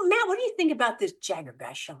 So, Matt, what do you think about this Jagger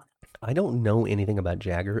guy showing up? I don't know anything about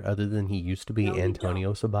Jagger other than he used to be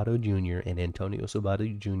Antonio Sabato Jr. And Antonio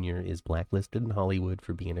Sabato Jr. is blacklisted in Hollywood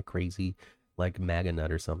for being a crazy, like, MAGA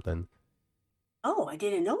nut or something. Oh, I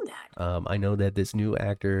didn't know that. I know that this new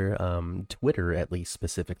actor, Twitter at least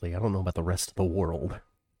specifically, I don't know about the rest of the world,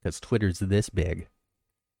 because Twitter's this big.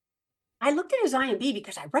 I looked at his IMDb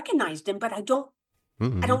because I recognized him, but I don't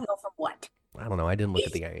know from what. I don't know. I didn't look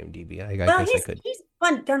at the IMDb. I guess I could. He's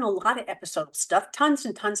done a lot of episode stuff, tons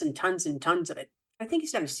and tons and tons and tons of it. I think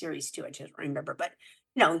he's done a series too. I just remember, but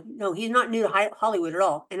no, he's not new to Hollywood at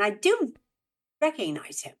all, and I do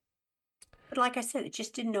recognize him. But like I said, I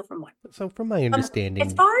just didn't know from what. So, from my understanding,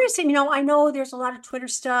 as far as I know there's a lot of Twitter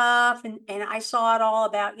stuff, and I saw it all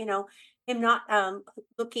about him not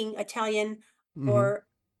looking Italian or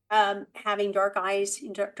having dark eyes,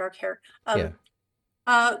 dark hair.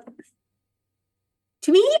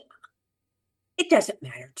 To me, it doesn't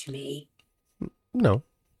matter to me. No,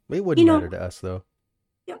 it wouldn't matter to us though.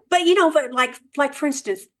 Yeah, but but like for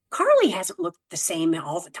instance, Carly hasn't looked the same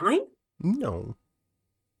all the time. No.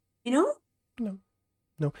 No.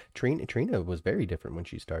 Trina was very different when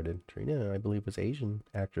she started. Trina, I believe, was Asian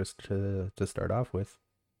actress to start off with.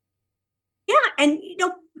 Yeah, and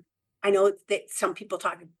I know that some people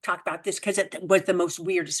talk about this because it was the most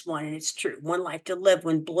weirdest one, and it's true. One Life to Live,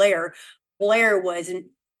 when Blair was an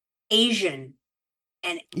Asian,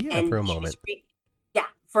 and for a moment.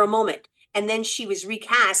 For a moment, and then she was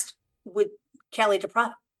recast with Kelly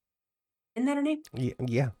DePaula. Isn't that her name?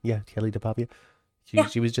 Yeah, Kelly DePaula.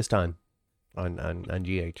 She was just on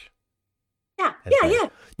GH. Yeah.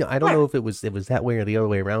 No, I don't know if it was that way or the other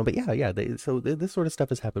way around, but yeah. This sort of stuff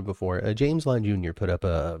has happened before. James Lund Jr. put up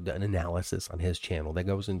an analysis on his channel that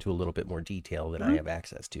goes into a little bit more detail than I have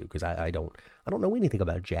access to, because I don't know anything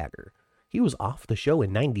about Jagger. He was off the show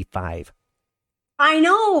in '95. I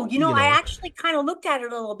know. I actually kind of looked at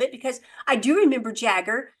it a little bit because I do remember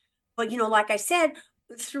Jagger, but like I said,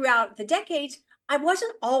 throughout the decades, I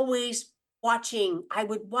wasn't always watching. I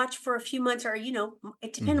would watch for a few months, or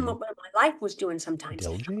it depended on what my life was doing sometimes.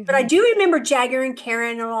 But I do remember Jagger and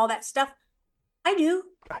Karen and all that stuff. I do.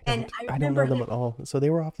 I don't know them at all. So they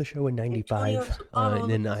were off the show in '95, and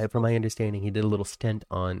then from my understanding, he did a little stint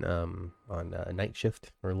on Night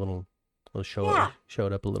Shift, or a little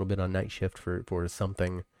showed up a little bit on Night Shift for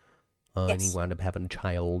something, and he wound up having a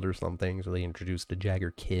child or something. So they introduced the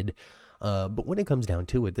Jagger kid. But when it comes down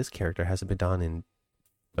to it, this character hasn't been on in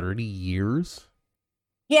 30 years.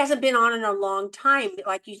 He hasn't been on in a long time.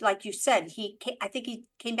 Like you said, I think he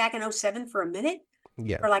came back in 2007 for a minute.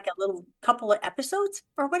 Yeah. For like a little couple of episodes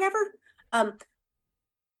or whatever. But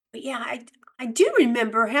yeah, I do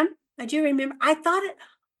remember him. I do remember.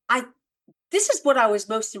 This is what I was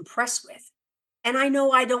most impressed with. And I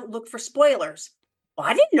know I don't look for spoilers. Well,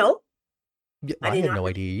 I didn't know. Yeah, I had no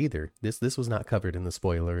idea either. This was not covered in the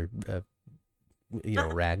spoiler,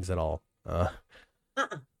 rags at all.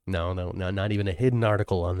 No, not even a hidden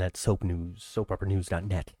article on that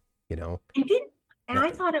soapoperanews.net. And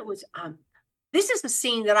I thought it was. This is the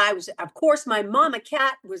scene that I was. Of course, my mama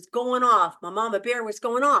cat was going off. My mama bear was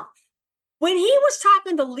going off when he was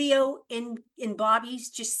talking to Leo in Bobby's,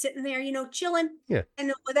 just sitting there, chilling. Yeah.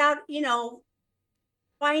 And without,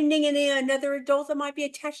 finding another adult that might be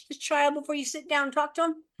attached to the child before you sit down and talk to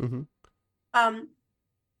him. Mm-hmm.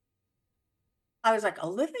 I was like,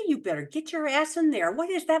 Olivia, you better get your ass in there. What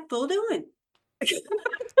is that fool doing?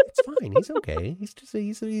 It's fine. He's okay. He's just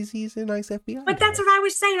he's a nice FBI But that's guy. what I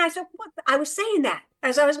was saying. I said, what? I was saying that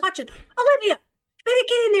as I was watching. Olivia, better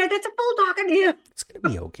get in there. That's a bull talking to you. It's gonna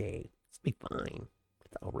be okay. It's gonna be fine.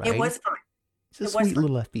 It's all It right. was fine. He's a It was sweet fine.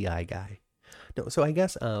 little FBI guy. No, so I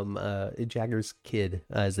guess Jagger's kid,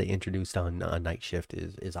 as they introduced on Night Shift,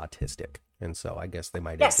 is autistic, and so I guess they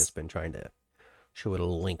might have Yes. just been trying to show it a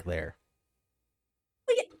little link there.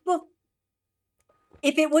 Well, yeah, well,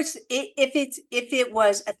 if it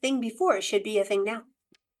was a thing before, it should be a thing now.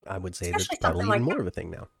 I would say that's Especially something probably even like more that. of a thing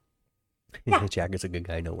now. Yeah. Jagger's a good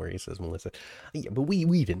guy, no worries, says Melissa. Yeah, but we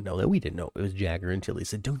didn't know that. We didn't know it was Jagger until he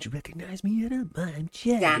said, "Don't you recognize me, Adam? I'm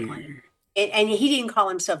Exactly. Jagger." And he didn't call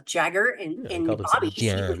himself Jagger and, Yeah, he and called himself Bobby's. He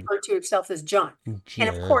John. referred to himself as John. And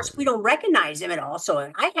of course, we John. don't recognize him at all.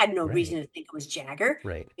 So I had no Right. reason to think it was Jagger.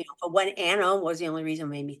 Right. But when Anna was the only reason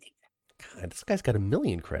made me think God, this guy's got a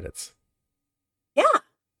million credits. that. Yeah,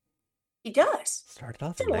 he does. Started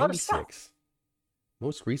off He's in done a lot of stuff. '96.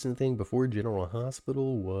 Most recent thing before General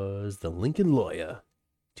Hospital was The Lincoln Lawyer,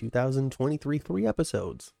 2023, 3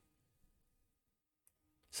 episodes.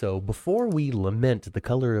 So before we lament the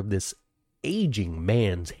color of this aging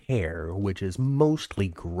man's hair, which is mostly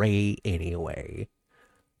gray anyway,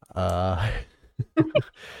 uh,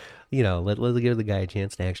 let's give the guy a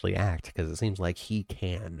chance to actually act, because it seems like he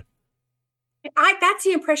can. That's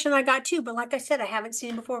the impression I got too. But like I said, I haven't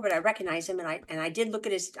seen him before, but I recognize him, and I did look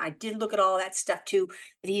at all that stuff too.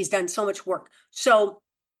 That he's done so much work. So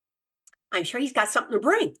I'm sure he's got something to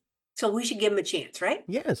bring. So we should give him a chance, right?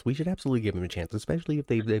 Yes, we should absolutely give him a chance, especially if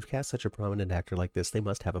they've cast such a prominent actor like this. They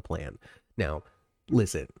must have a plan. Now,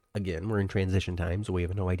 listen, again, we're in transition times, so we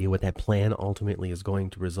have no idea what that plan ultimately is going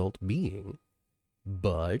to result being.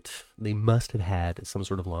 But they must have had some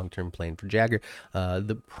sort of long-term plan for Jagger.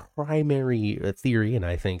 The primary theory, and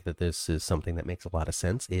I think that this is something that makes a lot of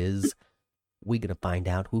sense, is we're going to find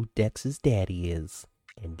out who Dex's daddy is.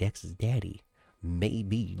 And Dex's daddy may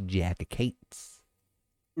be Jagger Cates.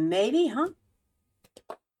 Maybe, huh?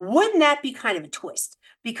 Wouldn't that be kind of a twist?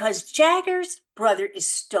 Because Jagger's brother is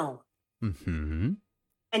Stone. Mm-hmm.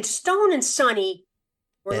 And Stone and Sonny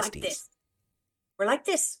were like Besties. this. We're like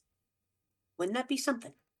this. Wouldn't that be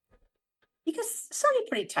something? Because Sonny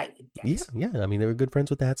pretty tight with Dex. Yeah. I mean, they were good friends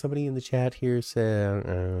with that. Somebody in the chat here said,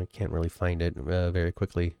 I can't really find it very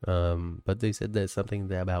quickly. But they said that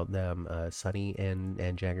something about them, Sonny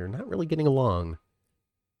and Jagger, not really getting along.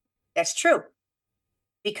 That's true.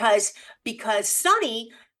 Because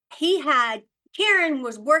Sonny, Karen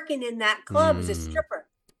was working in that club as a stripper.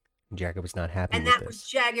 Jagger was not happy and with that this. was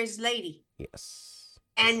Jagger's lady. Yes.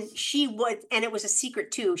 And and it was a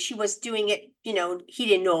secret too. She was doing it, he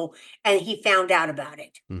didn't know, and he found out about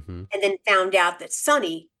it. Mm-hmm. And then found out that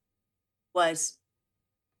Sonny was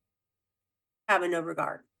having no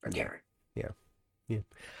regard for Karen. Yeah.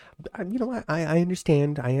 I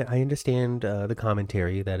understand. I understand the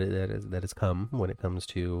commentary that has come when it comes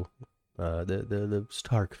to the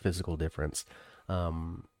stark physical difference.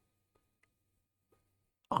 All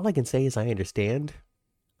I can say is I understand.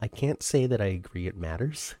 I can't say that I agree it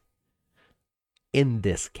matters. In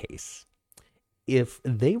this case, if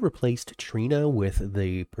they replaced Trina with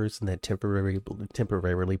the person that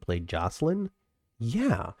temporarily played Jocelyn,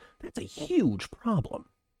 yeah, that's a huge problem.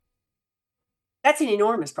 That's an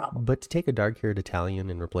enormous problem. But to take a dark-haired Italian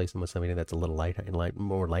and replace him with somebody that's a little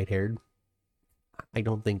more light-haired, I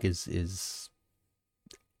don't think is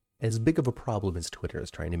as big of a problem as Twitter is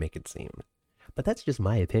trying to make it seem. But that's just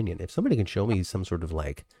my opinion. If somebody can show me some sort of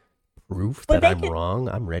proof that I'm wrong,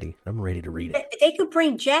 I'm ready. I'm ready to read it. They could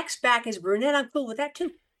bring Jax back as brunette. I'm cool with that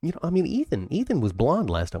too. I mean, Ethan was blonde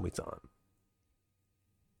last time we saw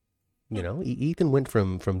him. Ethan went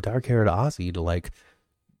from dark-haired Aussie to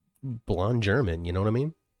blonde German. You know what I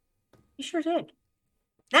mean? He sure did.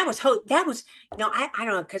 I don't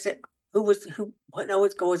know, because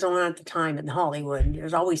what goes on at the time in Hollywood.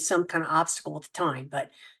 There's always some kind of obstacle at the time,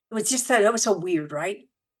 but it was just that was so weird, right?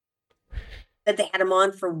 That they had him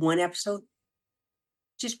on for one episode.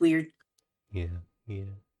 Just weird. Yeah.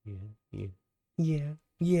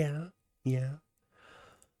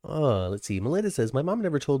 Let's see. Melinda says, my mom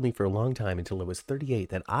never told me for a long time until I was 38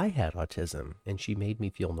 that I had autism, and she made me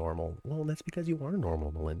feel normal. Well, that's because you are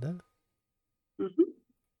normal, Melinda. Mm-hmm.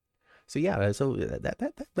 So yeah, so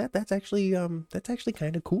that's actually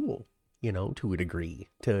kind of cool, to a degree,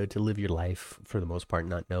 to live your life for the most part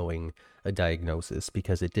not knowing a diagnosis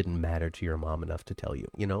because it didn't matter to your mom enough to tell you.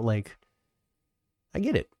 I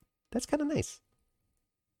get it. That's kind of nice.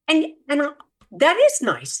 And that is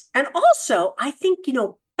nice. And also, I think,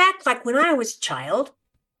 back when I was a child,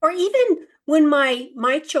 or even when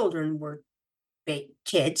my children were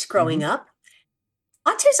kids growing up,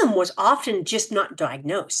 autism was often just not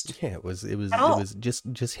diagnosed Yeah, it was it at was it all. was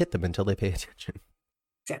just hit them until they pay attention.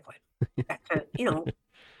 Exactly. That kind of,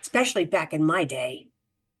 especially back in my day,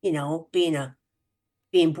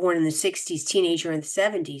 being born in the 60s, teenager in the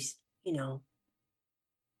 70s,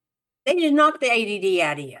 they just knocked the ADD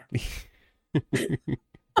out of you.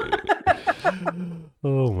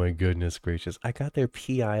 Oh my goodness gracious. I got their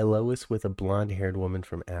PI Lois with a blonde haired woman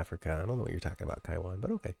from Africa. I don't know what you're talking about, Taiwan,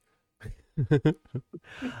 but okay.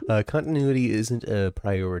 Continuity isn't a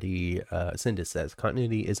priority. Cinda says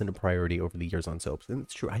continuity isn't a priority over the years on soaps, and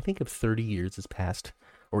it's true. I think if 30 years has passed,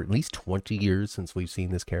 or at least 20 years since we've seen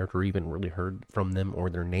this character, or even really heard from them or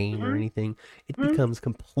their name or Mhm, anything, it mhm. becomes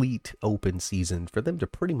complete open season for them to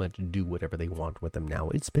pretty much do whatever they want with them now.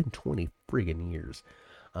 It's been 20 friggin' years.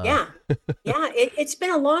 Uh, Yeah. Yeah. It's been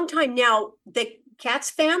a long time now. Kate's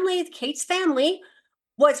family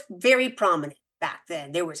was very prominent back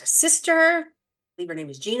then. There was a sister, I believe her name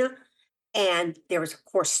was Gina, and there was, of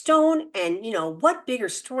course, Stone. And, what bigger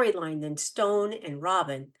storyline than Stone and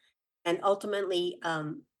Robin? And ultimately,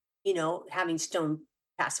 having Stone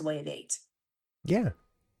pass away of AIDS. yeah,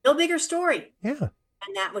 No bigger story. yeah,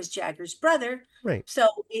 And that was Jagger's brother. right. So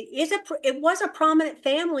it was a prominent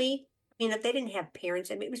family. I mean, if they didn't have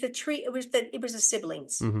parents, I mean, it was the tree. It was the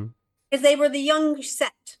siblings Mm-hmm. because they were the young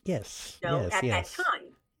set, Yes, yes, at that yes. time.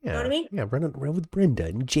 You know what I Yeah, mean? yeah, running around with Brenda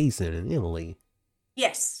and Jason and Emily.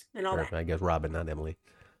 Yes, and all Or that. I guess Robin, not Emily.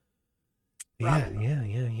 Yeah, Robin yeah,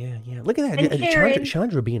 yeah, yeah, yeah. Look at and that. Chandra, Karen.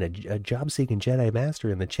 Chandra being a job-seeking Jedi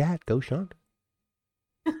Master in the chat. Go, Chandra.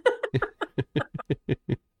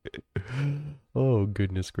 Oh,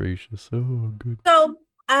 goodness gracious. Oh, good. So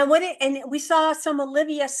and we saw some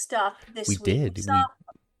Olivia stuff We this week. We did. saw,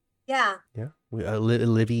 yeah, Yeah.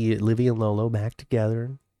 Livy and Lolo back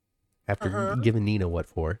together after uh-huh, giving Nina what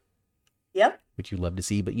for, yep. which you love to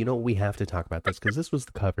see. But we have to talk about this because this was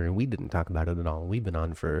the cover and we didn't talk about it at all. We've been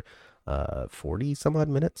on for 40 some odd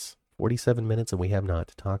minutes, 47 minutes, and we have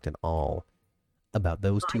not talked at all about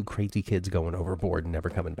those two crazy kids going overboard and never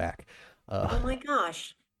coming back. Oh my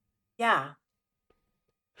gosh, yeah.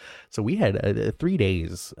 So we had 3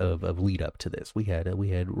 days of lead up to this. We had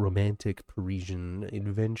romantic Parisian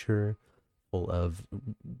adventure full of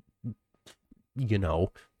you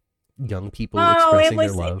know young people Oh, it expressing their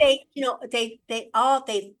was love.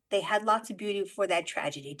 they had lots of beauty before that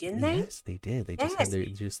tragedy, didn't they? Yes, they did. They just had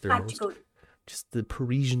Yes. their Got to most go. just the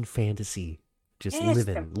Parisian fantasy, just Yes.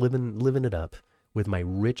 living it up with my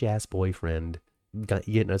rich ass boyfriend.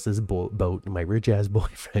 Getting us this boat, my rich ass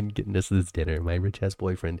boyfriend getting us this dinner, my rich ass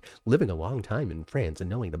boyfriend living a long time in France and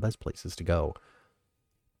knowing the best places to go.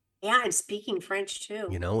 Yeah, and speaking French too.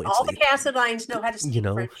 You know, All the Cassadines know how to speak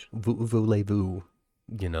French. voulez-vous,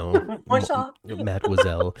 you know, Bonsoir.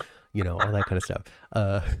 mademoiselle, all that kind of stuff.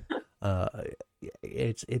 Uh,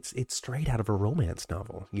 it's straight out of a romance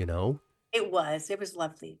novel, It was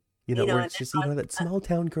lovely. where And it's just, then, that small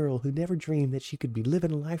town girl who never dreamed that she could be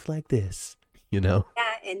living a life like this, you know?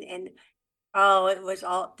 yeah, and oh, it was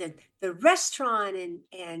all the restaurant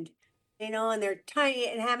and they're tiny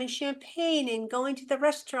and having champagne and going to the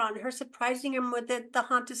restaurant, her surprising him with the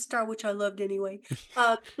haunted star, which I loved anyway.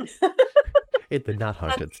 Uh, It the not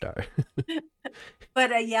haunted star.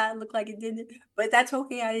 but yeah, it looked like it didn't, but that's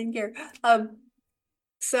okay. I didn't care.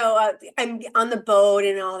 So I'm on the boat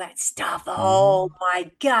and all that stuff. Oh Mhm.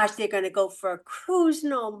 my gosh, they're gonna go for a cruise,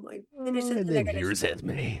 and oh my goodness, Oh, and and then they're then gonna. here's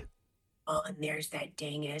Esme. Oh, and there's that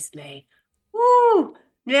dang Esme. Woo!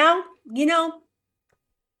 Now,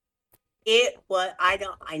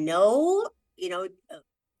 I know,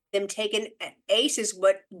 them taking Ace is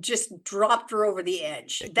what just dropped her over the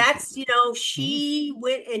edge. That's, Mhm. she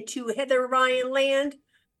went into Heather Ryan land.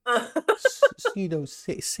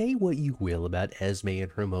 Say what you will about Esme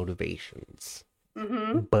and her motivations.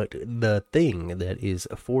 Hmm. But the thing that is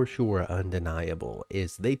for sure undeniable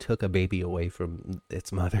is they took a baby away from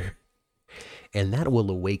its mother. And that will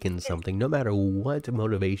awaken something, no matter what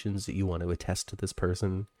motivations that you want to attest to this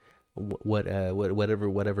person,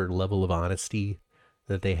 whatever level of honesty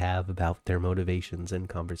that they have about their motivations and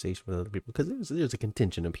conversation with other people. Because there's a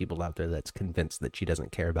contingent of people out there that's convinced that she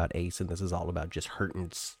doesn't care about Ace, and this is all about just hurting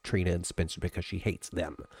Trina and Spencer because she hates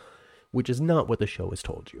them, which is not what the show has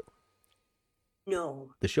told you.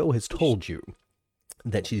 No. The show has told you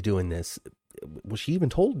that she's doing this. Well, she even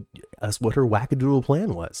told us what her wackadoodle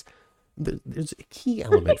plan was. There's a key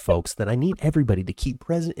element, folks, that I need everybody to keep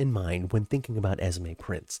present in mind when thinking about Esme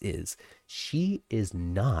Prince is she is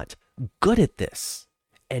not good at this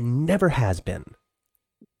and never has been.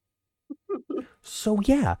 So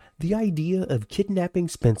yeah, the idea of kidnapping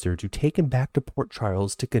Spencer to take him back to Port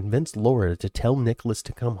Charles to convince Laura to tell Nicholas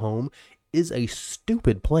to come home is a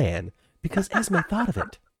stupid plan because Esme thought of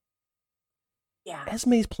it. Yeah.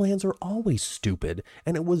 Esme's plans are always stupid,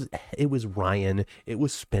 and it was Ryan, it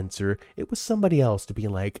was Spencer, it was somebody else to be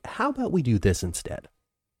like, how about we do this instead?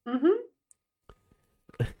 Mm-hmm.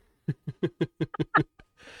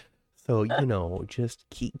 So, just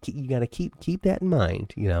you gotta keep that in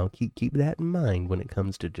mind, keep that in mind when it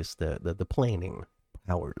comes to just the planning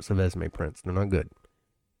powers of Esme Prince. They're not good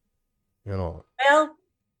at all. Well,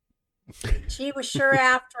 she was sure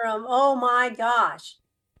after him. Oh my gosh.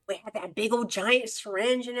 We had that big old giant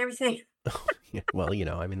syringe and everything. Yeah, well,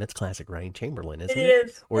 I mean, that's classic Ryan Chamberlain, It isn't it?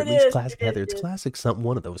 is. Or at It least is. classic It is. Heather. It's It is. classic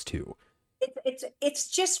one of those two. It's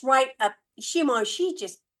just right up. She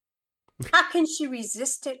just. How can she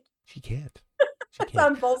resist it? She can't. She It's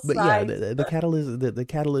can't. on both But yeah, sides. the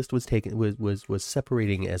catalyst was taken was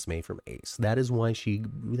separating Esme from Ace. That's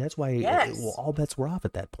why Yes. all bets were off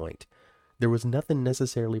at that point. There was nothing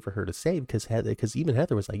necessarily for her to save because even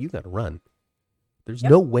Heather was like, you got to run. There's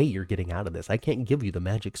Yep. no way you're getting out of this. I can't give you the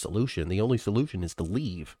magic solution. The only solution is to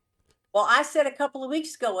leave. Well, I said a couple of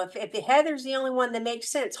weeks ago, if Heather's the only one that makes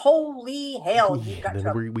sense, holy hell, you've Yeah, got then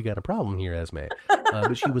trouble. we got a problem here, Esme.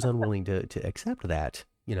 But she was unwilling to accept that,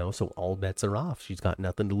 so all bets are off. She's got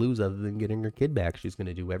nothing to lose other than getting her kid back. She's going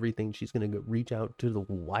to do everything. She's going to reach out to the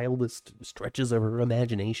wildest stretches of her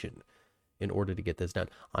imagination in order to get this done.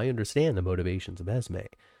 I understand the motivations of Esme.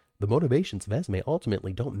 The motivations of Esme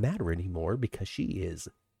ultimately don't matter anymore because she is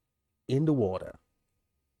in the water.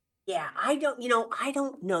 Yeah, I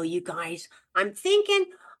don't know, you guys. I'm thinking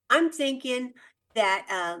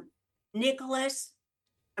that Nicholas,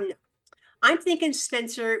 I'm thinking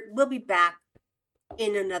Spencer will be back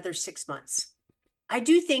in another 6 months. I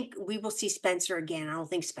do think we will see Spencer again. I don't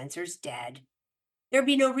think Spencer's dead. There'd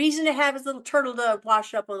be no reason to have his little turtle dove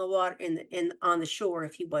wash up on the water on the shore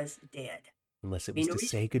if he was dead. Unless it Be was no to reason.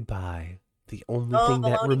 say goodbye. The only Oh, thing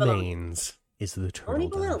that baloney, baloney. remains is the Baloney, turtle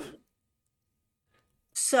dove. baloney.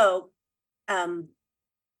 So, um,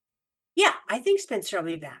 yeah, I think Spencer will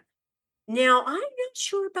be back. Now, I'm not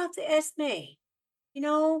sure about the Esme. You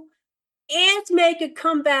know, Esme could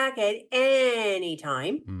come back at any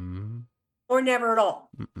time Mm, or never at all.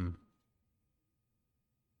 mm-mm.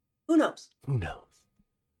 Who knows? Who knows?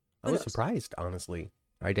 I Who was knows? surprised, honestly.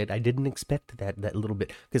 I didn't expect that little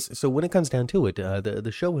bit because so when it comes down to it,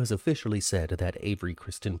 the show has officially said that Avery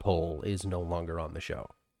Kristen Pohl is no longer on the show.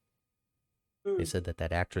 They Mm. said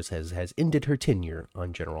that actress has ended her tenure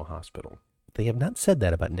on General Hospital. They have not said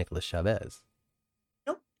that about Nicholas Chavez.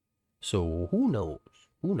 Nope. So who knows?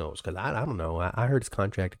 Who knows? Because I don't know. I heard his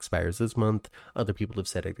contract expires this month. Other people have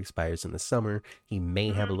said it expires in the summer. He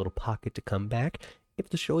may have a little pocket to come back if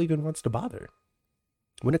the show even wants to bother.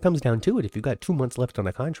 When it comes down to it, if you've got 2 months left on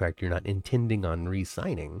a contract you're not intending on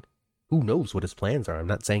re-signing, who knows what his plans are? I'm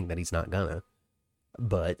not saying that he's not gonna.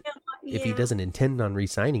 But if he Yeah. doesn't intend on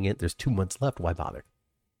re-signing it, there's 2 months left. Why bother?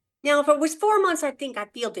 Now, if it was 4 months, I think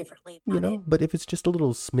I'd feel differently about it. But if it's just a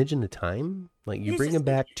little smidgen of time, like It you is bring a him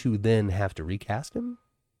back smidgen. to then have to recast him,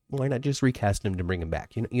 why not just recast him to bring him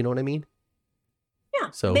back? You know what I mean?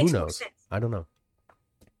 Yeah, So who makes more knows? sense. I don't know.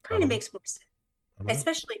 Kind of makes more sense, I don't know.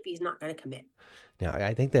 especially if he's not going to commit. Now,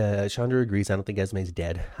 I think that Chandra agrees. I don't think Esme's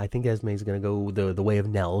dead. I think Esme's going to go the way of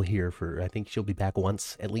Nell here I think she'll be back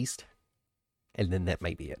once at least. And then that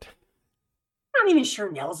might be it. I'm not even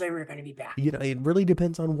sure Nell's ever going to be back. It really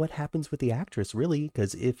depends on what happens with the actress, really.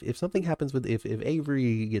 Because if something happens if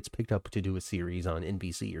Avery gets picked up to do a series on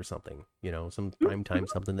NBC or something, some prime time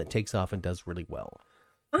something that takes off and does really well,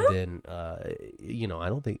 then, I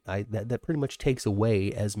don't think that pretty much takes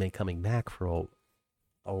away Esme coming back for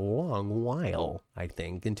a long while, I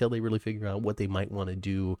think, until they really figure out what they might want to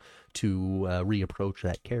do to reapproach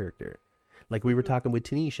that character. Like we were talking with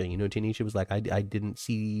Tanisha, Tanisha was like, I didn't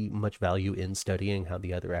see much value in studying how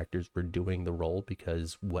the other actors were doing the role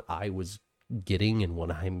because what I was getting and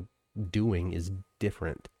what I'm doing is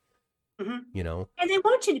different. Mm-hmm. You know, and they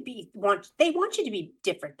want you to be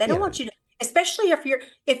different. They don't Yeah. want you to, especially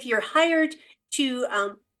if you're hired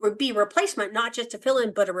to be a replacement, not just to fill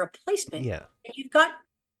in, but a replacement. Yeah. And you've got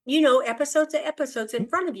episodes in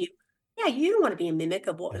front of you. Yeah, you don't want to be a mimic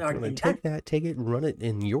of what That's already right. been done. Take it, run it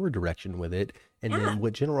in your direction with it. And Yeah. then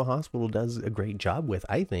what General Hospital does a great job with,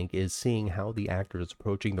 I think, is seeing how the actor is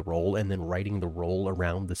approaching the role and then writing the role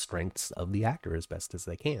around the strengths of the actor as best as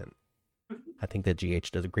they can. Mhm. I think that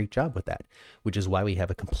GH does a great job with that, which is why we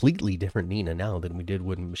have a completely different Nina now than we did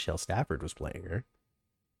when Michelle Stafford was playing her.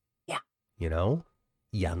 Yeah. You know?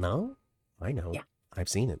 Yeah, no? I know. Yeah. I've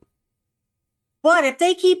seen it. But if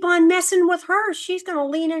they keep on messing with her, she's going to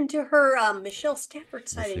lean into her Michelle Stafford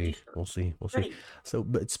We'll side and do see. We'll see. We'll see. pretty. So,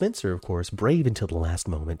 but Spencer, of course, brave until the last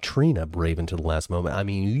moment. Trina, brave until the last moment. I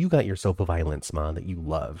mean, you got yourself a violence, Ma, that you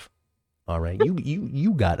love. All right,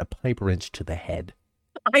 you got a pipe wrench to the head.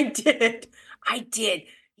 I did. I did.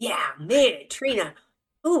 Yeah, man, Trina.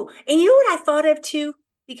 Ooh, and you know what I thought of too?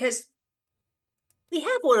 Because we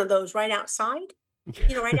have one of those right outside,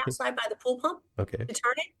 right outside by the pool pump Okay. to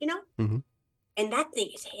turn it. Mm-hmm. And that thing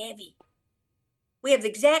is heavy. We have the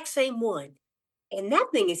exact same one. And that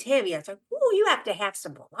thing is heavy. I was like, ooh, you have to have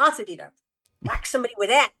some velocity to whack somebody with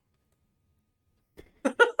that.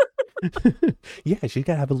 Yeah, she's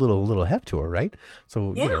got to have a little heft to her, right?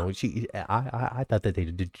 So Yeah. I thought that they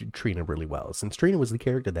did Trina really well, since Trina was the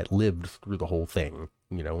character that lived through the whole thing,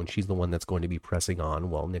 and she's the one that's going to be pressing on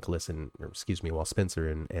while while Spencer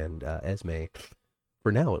and Esme,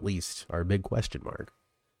 for now at least, are a big question mark.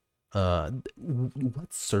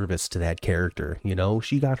 What service to that character?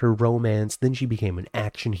 She got her romance, then she became an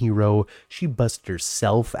action hero. She busted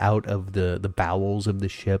herself out of the bowels of the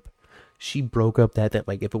ship. She broke up that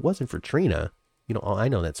like, if it wasn't for Trina, I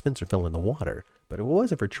know that Spencer fell in the water, but if it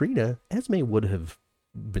wasn't for Trina, Esme would have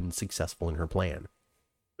been successful in her plan.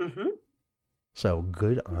 Mm-hmm. So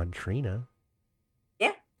good on Trina.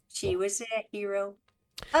 Yeah. She was a hero.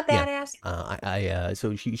 A Yeah. badass.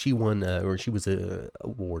 So she won, or she was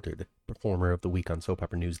awarded Performer of the Week on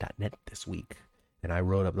SoapOperaNews.net this week. And I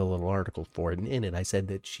wrote up the little article for it, and in it I said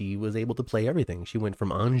that she was able to play everything. She went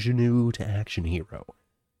from ingenue to action hero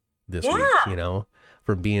this week,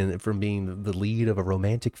 from being the lead of a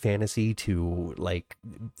romantic fantasy to like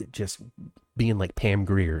just being like Pam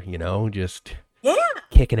Grier, just Yeah.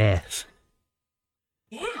 kicking ass.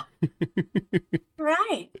 Yeah.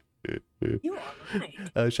 Right. You are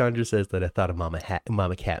right. Chandra says that I thought of Mama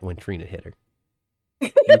Cat when Trina hit her.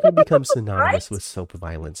 You're gonna become synonymous Right? with soap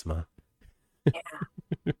violence, Ma. Yeah.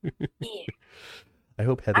 Yeah. I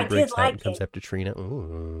hope Heather I did breaks out and like comes it. after Trina.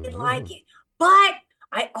 Did like it. But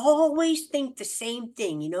I always think the same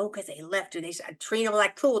thing, because they left her. They said Trina was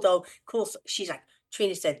like, cool though, cool. So she's like,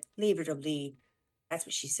 Trina said, leave her to bleed. That's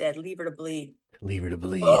what she said. Leave her to bleed. Leave her to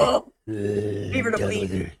bleed. Oh, leave her to Done with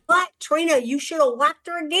bleed. her. But Trina, you should have whacked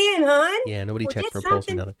her again, hon. Yeah, nobody Or checked did for a pulse or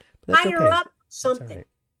something. nothing. But that's Tied her okay. up, That's all something. right.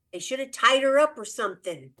 They should have tied her up or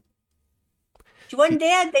something. She wasn't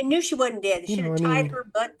dead. They knew she wasn't dead. They You should know, have I tied mean, her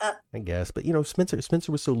butt up. I guess, but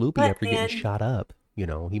Spencer was so loopy But after getting then, shot up.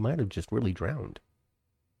 He might have just really drowned.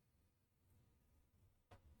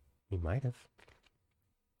 He might have.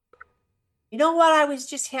 you know what I was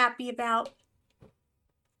just happy about?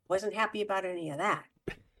 Wasn't happy about any of that.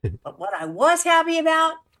 But what I was happy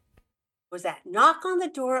about was that knock on the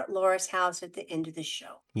door at Laura's house at the end of the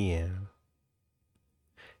show. Yeah.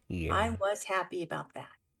 Yeah. I was happy about that.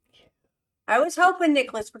 I was hoping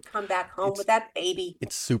Nicholas would come back home with that baby.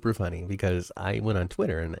 It's super funny because I went on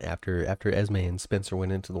Twitter, and after Esme and Spencer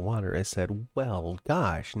went into the water, I said, "Well,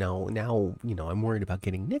 gosh, now I'm worried about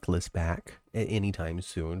getting Nicholas back anytime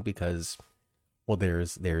soon because, well,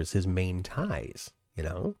 there's his main ties,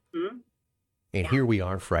 Mm-hmm. And here we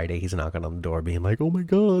are Friday. He's knocking on the door, being like, "Oh my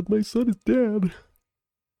God, my son is dead."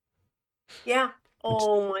 Yeah.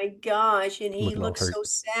 Oh my gosh. And he looks hurt. so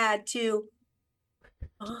sad too.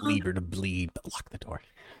 Leave her to bleed, but lock the door.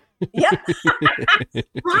 Yep.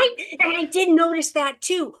 Right. And I did notice that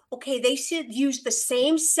too. Okay, they used the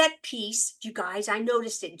same set piece. You guys, I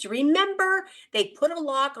noticed it. Do you remember they put a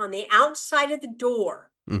lock on the outside of the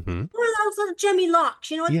door? Mm-hmm. One of those little Jimmy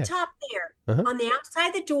locks, at the top there. Uh-huh. On the outside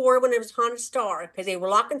of the door when it was Haunted Star, because they were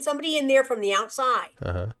locking somebody in there from the outside.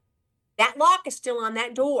 Uh-huh. That lock is still on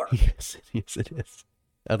that door. Yes, it is.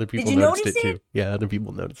 Other people Did you noticed notice it too. Yeah, other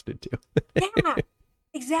people noticed it too. Yeah,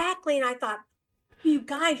 exactly. And I thought, you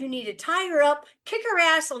guys, you need to tie her up, kick her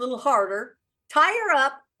ass a little harder, tie her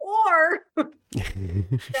up, or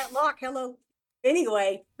that lock, hello.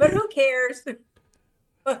 Anyway, but who cares?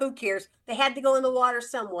 But who cares? They had to go in the water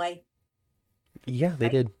some way. Yeah, they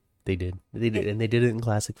did. They did, and they did it in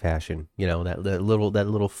classic fashion. That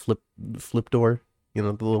little flip door. The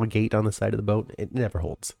little gate on the side of the boat. It never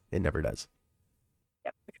holds. It never does.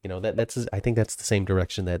 Yep. That's. I think that's the same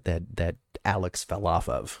direction that Alex fell off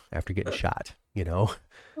of after getting shot.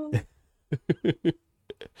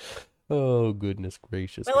 Oh goodness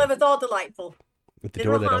gracious! Well, it was all delightful. With the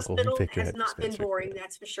door General that Uncle Hospital Victor has had not been Spencer. boring,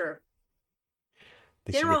 that's for sure.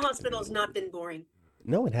 They General Hospital has not been boring.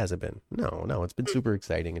 No, it hasn't been. No, it's been super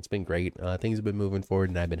exciting. It's been great. Things have been moving forward,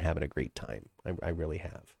 and I've been having a great time. I really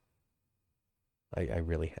have. I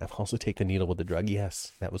really have. Also, take the needle with the drug.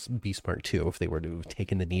 Yes, that was be smart too. If they were to have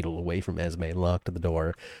taken the needle away from Esme and locked the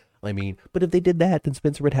door, I mean, but if they did that, then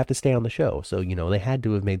Spencer would have to stay on the show. So, they had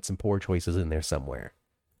to have made some poor choices in there somewhere.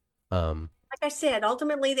 Um, Like I said,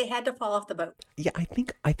 ultimately they had to fall off the boat. yeah, I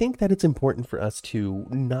think that it's important for us to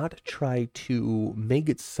not try to make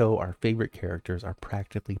it so our favorite characters are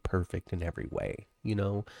practically perfect in every way.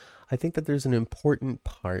 I think that there's an important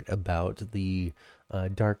part about the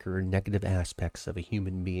darker negative aspects of a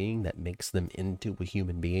human being that makes them into a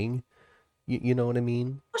human being. You know what I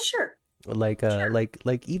mean? Well, sure, Like sure.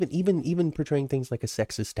 even portraying things like a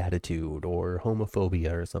sexist attitude or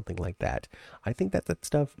homophobia or something like that. I think that that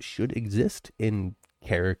stuff should exist in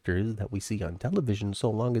characters that we see on television, so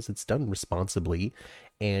long as it's done responsibly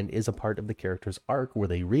and is a part of the character's arc where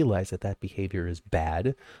they realize that that behavior is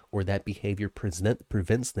bad, or that behavior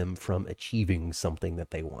prevents them from achieving something that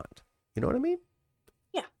they want. You know what I mean?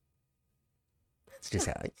 Yeah, That's just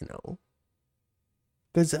yeah. how,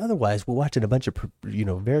 because otherwise we're watching a bunch of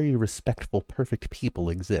very respectful, perfect people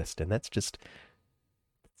exist, and that's And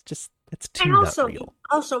too not real.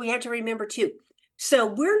 also we have to remember too. So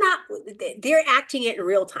we're not, they're acting it in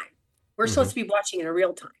real time. We're Hmm. supposed to be watching it in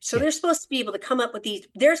real time. So Yeah. they're supposed to be able to come up with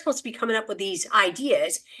they're supposed to be coming up with these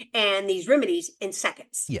ideas and these remedies in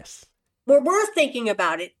seconds. Yes. Where we're thinking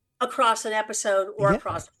about it across an episode or Yeah.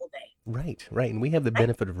 across the whole day. Right. Right. And we have the Right?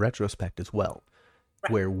 benefit of retrospect as well,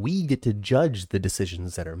 Right. where we get to judge the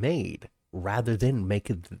decisions that are made rather than make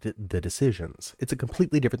the decisions. It's a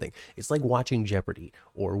completely different thing. It's like watching Jeopardy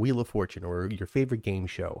or Wheel of Fortune or your favorite game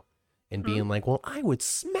show and Mm-hmm. being like, well, I would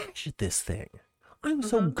smash at this thing. I'm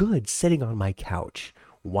so Mm-hmm. good sitting on my couch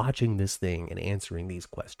watching this thing and answering these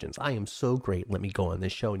questions. I am so great. Let me go on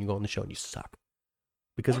this show. And you go on the show and you suck.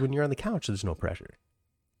 Because Yeah. when you're on the couch, there's no pressure.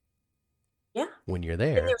 Yeah. When you're And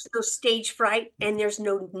there, there's no stage fright and there's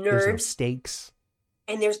no there's no nerves stakes.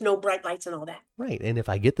 and there's no bright lights and all that. Right. And if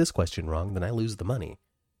I get this question wrong, then I lose the money.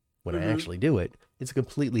 When I Mm-hmm. actually do it, it's a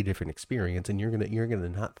completely different experience, and you're gonna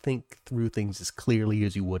not think through things as clearly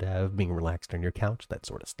as you would have being relaxed on your couch, that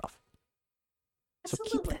sort of stuff. So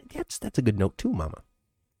keep Absolutely. that's a good note too, Mama.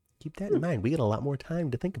 Keep that in Hmm. mind. We get a lot more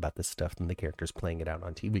time to think about this stuff than the characters playing it out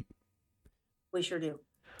on TV. We sure do.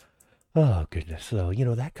 Oh goodness. So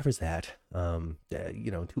that covers that.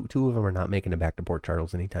 Two of them are not making it back to Port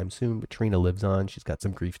Charles anytime soon, but Trina lives on. She's got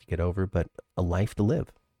some grief to get over, but a life to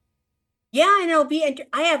live. Yeah, and it'll be.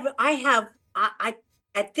 I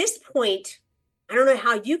at this point, I don't know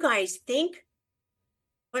how you guys think,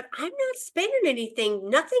 but I'm not spending anything.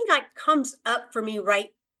 Nothing like comes up for me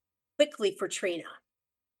right quickly for Trina.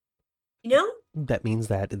 You know, That means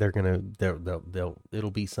that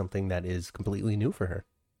it'll be something that is completely new for her.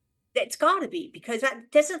 that's got to be because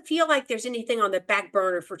that doesn't feel like there's anything on the back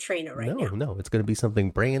burner for Trina right No, now. no, it's going to be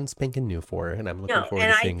something brand spanking new for her, and I'm looking No, forward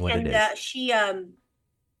and to I seeing what it and is.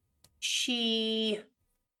 she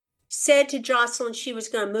said to Jocelyn she was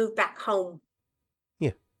going to move back home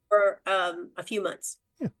Yeah, for a few months.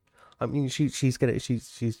 yeah. I mean, she's gonna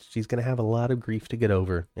have a lot of grief to get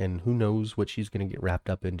over, and who knows what she's gonna get wrapped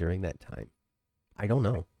up in during that time. I don't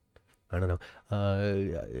know. I don't know.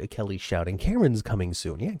 Kelly's shouting, Cameron's coming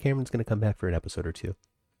soon. Yeah, Cameron's gonna come back for an episode or two.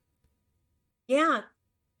 Yeah,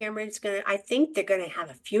 I think they're gonna have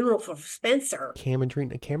a funeral for Spencer.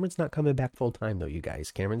 Cameron's not coming back full time though, you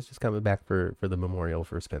guys. Cameron's just coming back for the memorial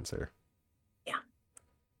for Spencer. Yeah.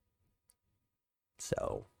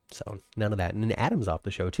 So none of that. And then Adam's off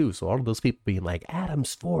the show too. So all of those people being like,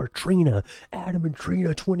 Adam's for Trina. Adam and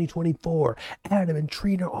Trina 2024. Adam and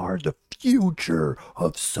Trina are the future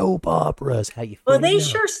of soap operas. How you Well, feeling they now?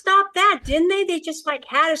 sure stopped that, didn't they? They just like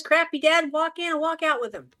had his crappy dad walk in and walk out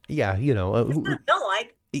with him. Yeah, That's what it felt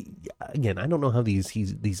like. again, I don't know how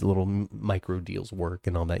these little micro deals work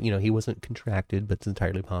and all that. He wasn't contracted, but it's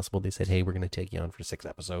entirely possible they said, hey, we're going to take you on for 6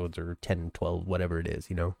 episodes or 10, 12, whatever it is.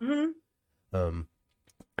 Hmm. Um,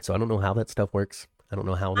 So I don't know how that stuff works. I don't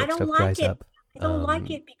know how I that don't stuff like dries it. up. I don't like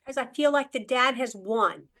it because I feel like the dad has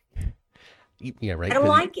won. Yeah, right. I don't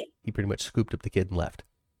Because like it. he pretty much scooped up the kid and left.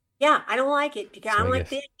 Yeah, I don't like it because I So don't I like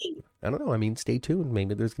guess the ending. I don't know. I mean, stay tuned.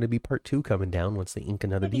 Maybe there's going to be part two coming down once they ink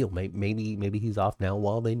another Maybe, deal. Maybe he's off now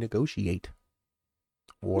while they negotiate,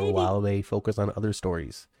 or maybe. while they focus on other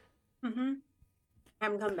stories Mm-hmm.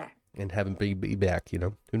 Have him come back. and have him be back.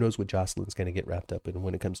 Who knows what Jocelyn's going to get wrapped up in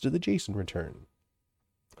when it comes to the Jason return.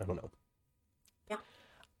 I don't know. Yeah.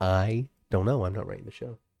 I don't know. I'm not writing the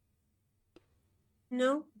show.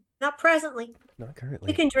 No, not presently. Not You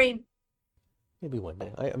currently. can dream. Maybe one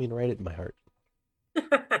day. I mean, write it in my heart.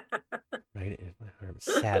 Write it in my heart.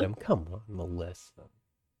 Saddam, come on, Melissa.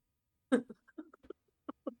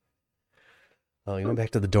 Oh, he went back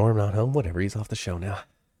to the dorm, not home. Whatever, he's off the show now.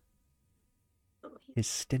 His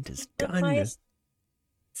stint is done.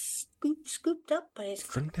 scooped up by his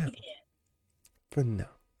For now. head. For now.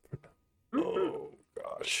 Mhm. Oh,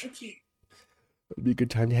 gosh. Okay. It'd be a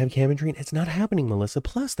good time to have Cam and Trina. It's not happening, Melissa.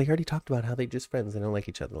 Plus, they already talked about how they're just friends. They don't like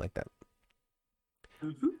each other like that.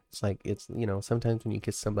 Mm-hmm. It's like, sometimes when you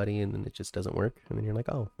kiss somebody and then it just doesn't work. And then you're like,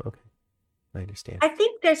 oh, okay. I understand. I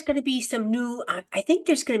think there's going to be some new, I think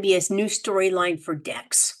there's going to be a new storyline for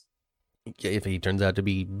Dex. Yeah, if he turns out to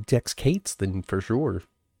be Dex Cates, then for sure.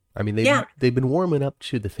 I mean, Yeah. they've been warming up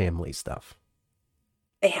to the family stuff.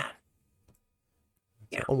 They have.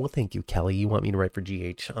 Yeah. Oh, well, thank you, Kelly. You want me to write for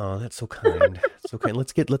GH? Oh, that's so kind. So kind.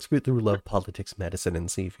 Let's get through Love, Politics, Medicine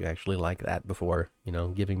and see if you actually like that before,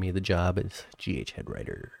 giving me the job as GH head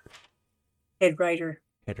writer. Head writer.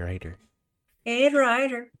 Head writer. Head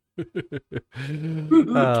writer.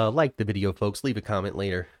 Like the video, folks. Leave a comment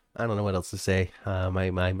later. I don't know what else to say.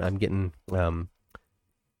 I'm getting my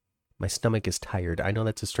stomach is tired. I know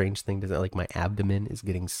that's a strange thing to say. Like my abdomen is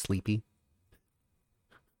getting sleepy.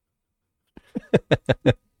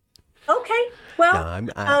 Okay. Well, I'm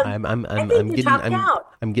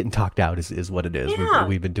getting talked out is what it is. Yeah.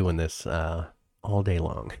 We've been doing this all day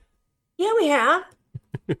long. Yeah, we have.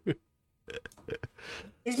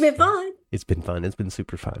 It's been fun. It's been fun. It's been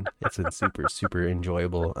super fun. It's been super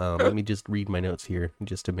enjoyable. Let me just read my notes here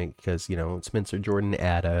just to make, because Spencer, Jordan,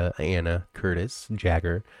 Ada, Anna, Curtis,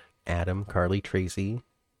 Jagger, Adam, Carly, Tracy.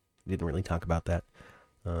 Didn't really talk about that.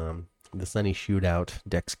 The Sunny Shootout,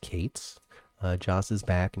 Dex Cates. Joss is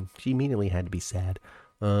back, and she immediately had to be sad.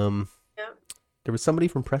 Yeah. There was somebody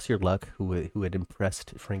from Press Your Luck who had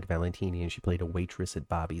impressed Frank Valentini, and she played a waitress at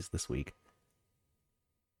Bobby's this week.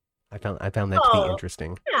 I found that to be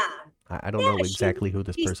interesting. Yeah. I don't know exactly who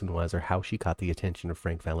this person was or how she caught the attention of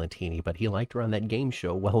Frank Valentini, but he liked her on that game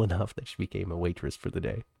show well enough that she became a waitress for the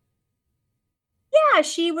day. Yeah,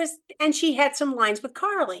 she was, and she had some lines with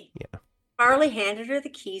Carly. Yeah. Carly handed her the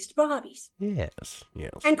keys to Bobby's. Yes.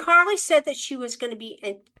 And Carly said that she was going to be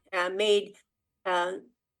made.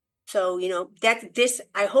 So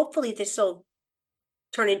hopefully this will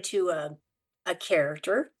turn into a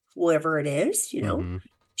character, whoever it is. Mm-hmm.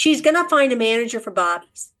 She's going to find a manager for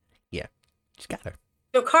Bobby's. Yeah, she's got her.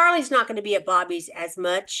 So Carly's not going to be at Bobby's as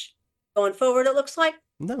much going forward. It looks like.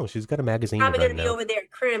 No, she's got a magazine. Probably going to be over there at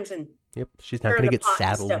Crimson. Yep, she's not going to get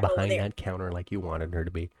saddled behind that counter like you wanted her to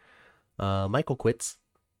be. Michael quits.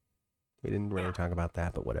 We didn't really talk about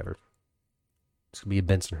that, but whatever. It's going to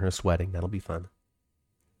be a Bensonhurst wedding. That'll be fun.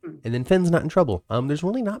 And then Finn's not in trouble. There's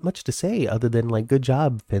really not much to say other than, like, good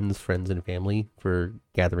job, Finn's friends and family, for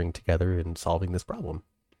gathering together and solving this problem.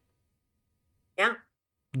 Yeah.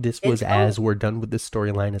 This was as we're done with this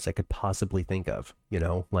storyline as I could possibly think of.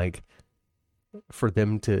 Like, for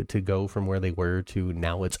them to go from where they were to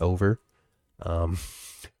now it's over,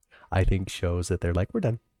 I think shows that they're like, we're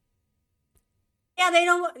done. Yeah, they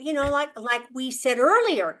don't, like we said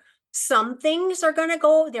earlier, some things are going to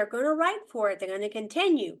go, they're going to write for it. They're going to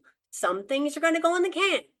continue. Some things are going to go in the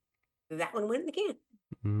can. That one went in the can.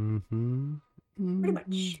 Mm-hmm. Pretty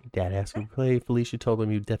much. Dad asked him to play. Felicia told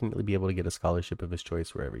him he'd definitely be able to get a scholarship of his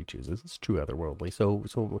choice wherever he chooses. It's true otherworldly. So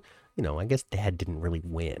I guess Dad didn't really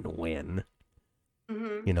win.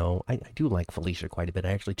 Mm-hmm. I do like Felicia quite a bit.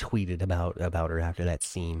 I actually tweeted about her after that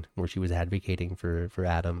scene where she was advocating for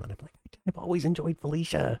Adam, and I'm like, I've always enjoyed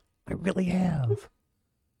Felicia. I really have.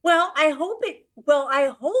 Well, I hope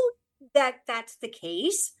that that's the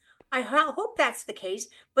case. I hope that's the case.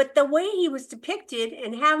 But the way he was depicted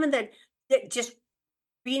and having that just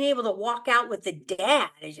being able to walk out with the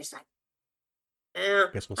dad is just like,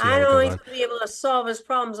 guess we'll see I know he's going to be able to solve his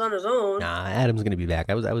problems on his own. Nah, Adam's going to be back.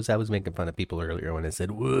 I was making fun of people earlier when I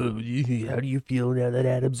said, "Whoa, how do you feel now that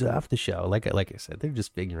Adam's off the show?" Like I said, they're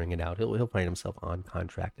just figuring it out. He'll find himself on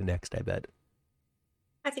contract next, I bet.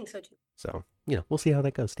 I think so too. So we'll see how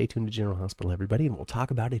that goes. Stay tuned to General Hospital, everybody, and we'll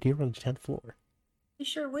talk about it here on the 10th floor. We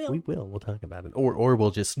sure will. We will. We'll talk about it, or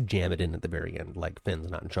we'll just jam it in at the very end, like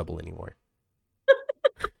Finn's not in trouble anymore.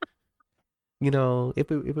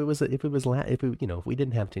 If we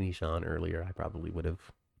didn't have Tanisha on earlier, I probably would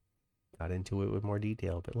have got into it with more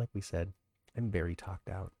detail. But like we said, I'm very talked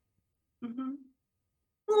out. Mm-hmm.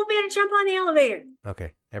 We'll be able to jump on the elevator.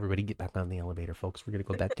 Okay, everybody get back on the elevator, folks. We're going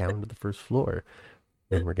to go back down to the first floor.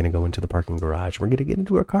 Then we're going to go into the parking garage. We're going to get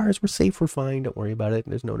into our cars. We're safe. We're fine. Don't worry about it.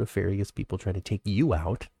 There's no nefarious people trying to take you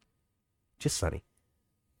out. Just Sunny.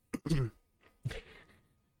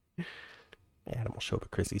 Adam will show up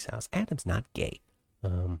at Chrissy's house. Adam's not gay.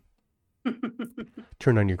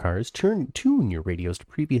 Turn on your cars. Tune your radios to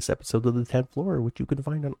previous episodes of the 10th Floor, which you can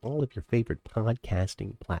find on all of your favorite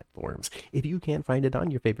podcasting platforms. If you can't find it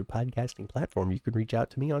on your favorite podcasting platform, you can reach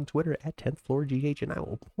out to me on Twitter at 10th Floor GH, and I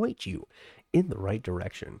will point you in the right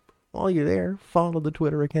direction. While you're there, follow the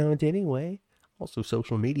Twitter account anyway. Also,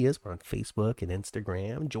 social medias. We're on Facebook and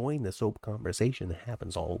Instagram. Join the soap conversation that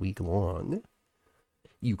happens all week long.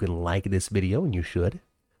 You can like this video, and you should.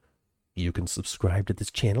 You can subscribe to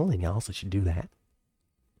this channel, and you also should do that.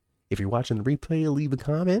 If you're watching the replay, leave a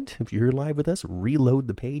comment. If you're here live with us, reload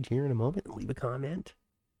the page here in a moment and leave a comment.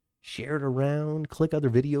 Share it around. Click other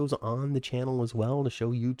videos on the channel as well to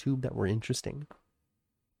show YouTube that we're interesting.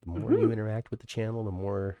 The more you interact with the channel, the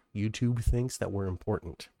more YouTube thinks that we're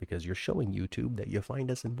important, because you're showing YouTube that you find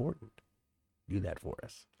us important. Do that for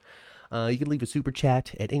us. You can leave a super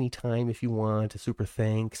chat at any time if you want, a super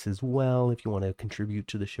thanks as well. If you want to contribute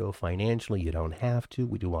to the show financially, you don't have to.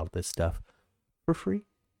 We do all of this stuff for free.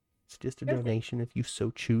 It's just a donation if you so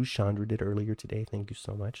choose. Chandra did earlier today. Thank you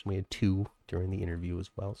so much. We had 2 during the interview as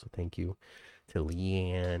well, so thank you to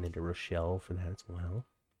Leanne and to Rochelle for that as well.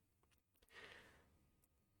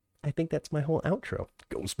 I think that's my whole outro.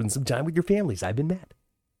 Go spend some time with your families. I've been Matt.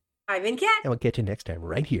 I've been Kat. And we'll catch you next time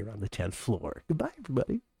right here on the 10th floor. Goodbye,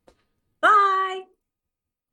 everybody.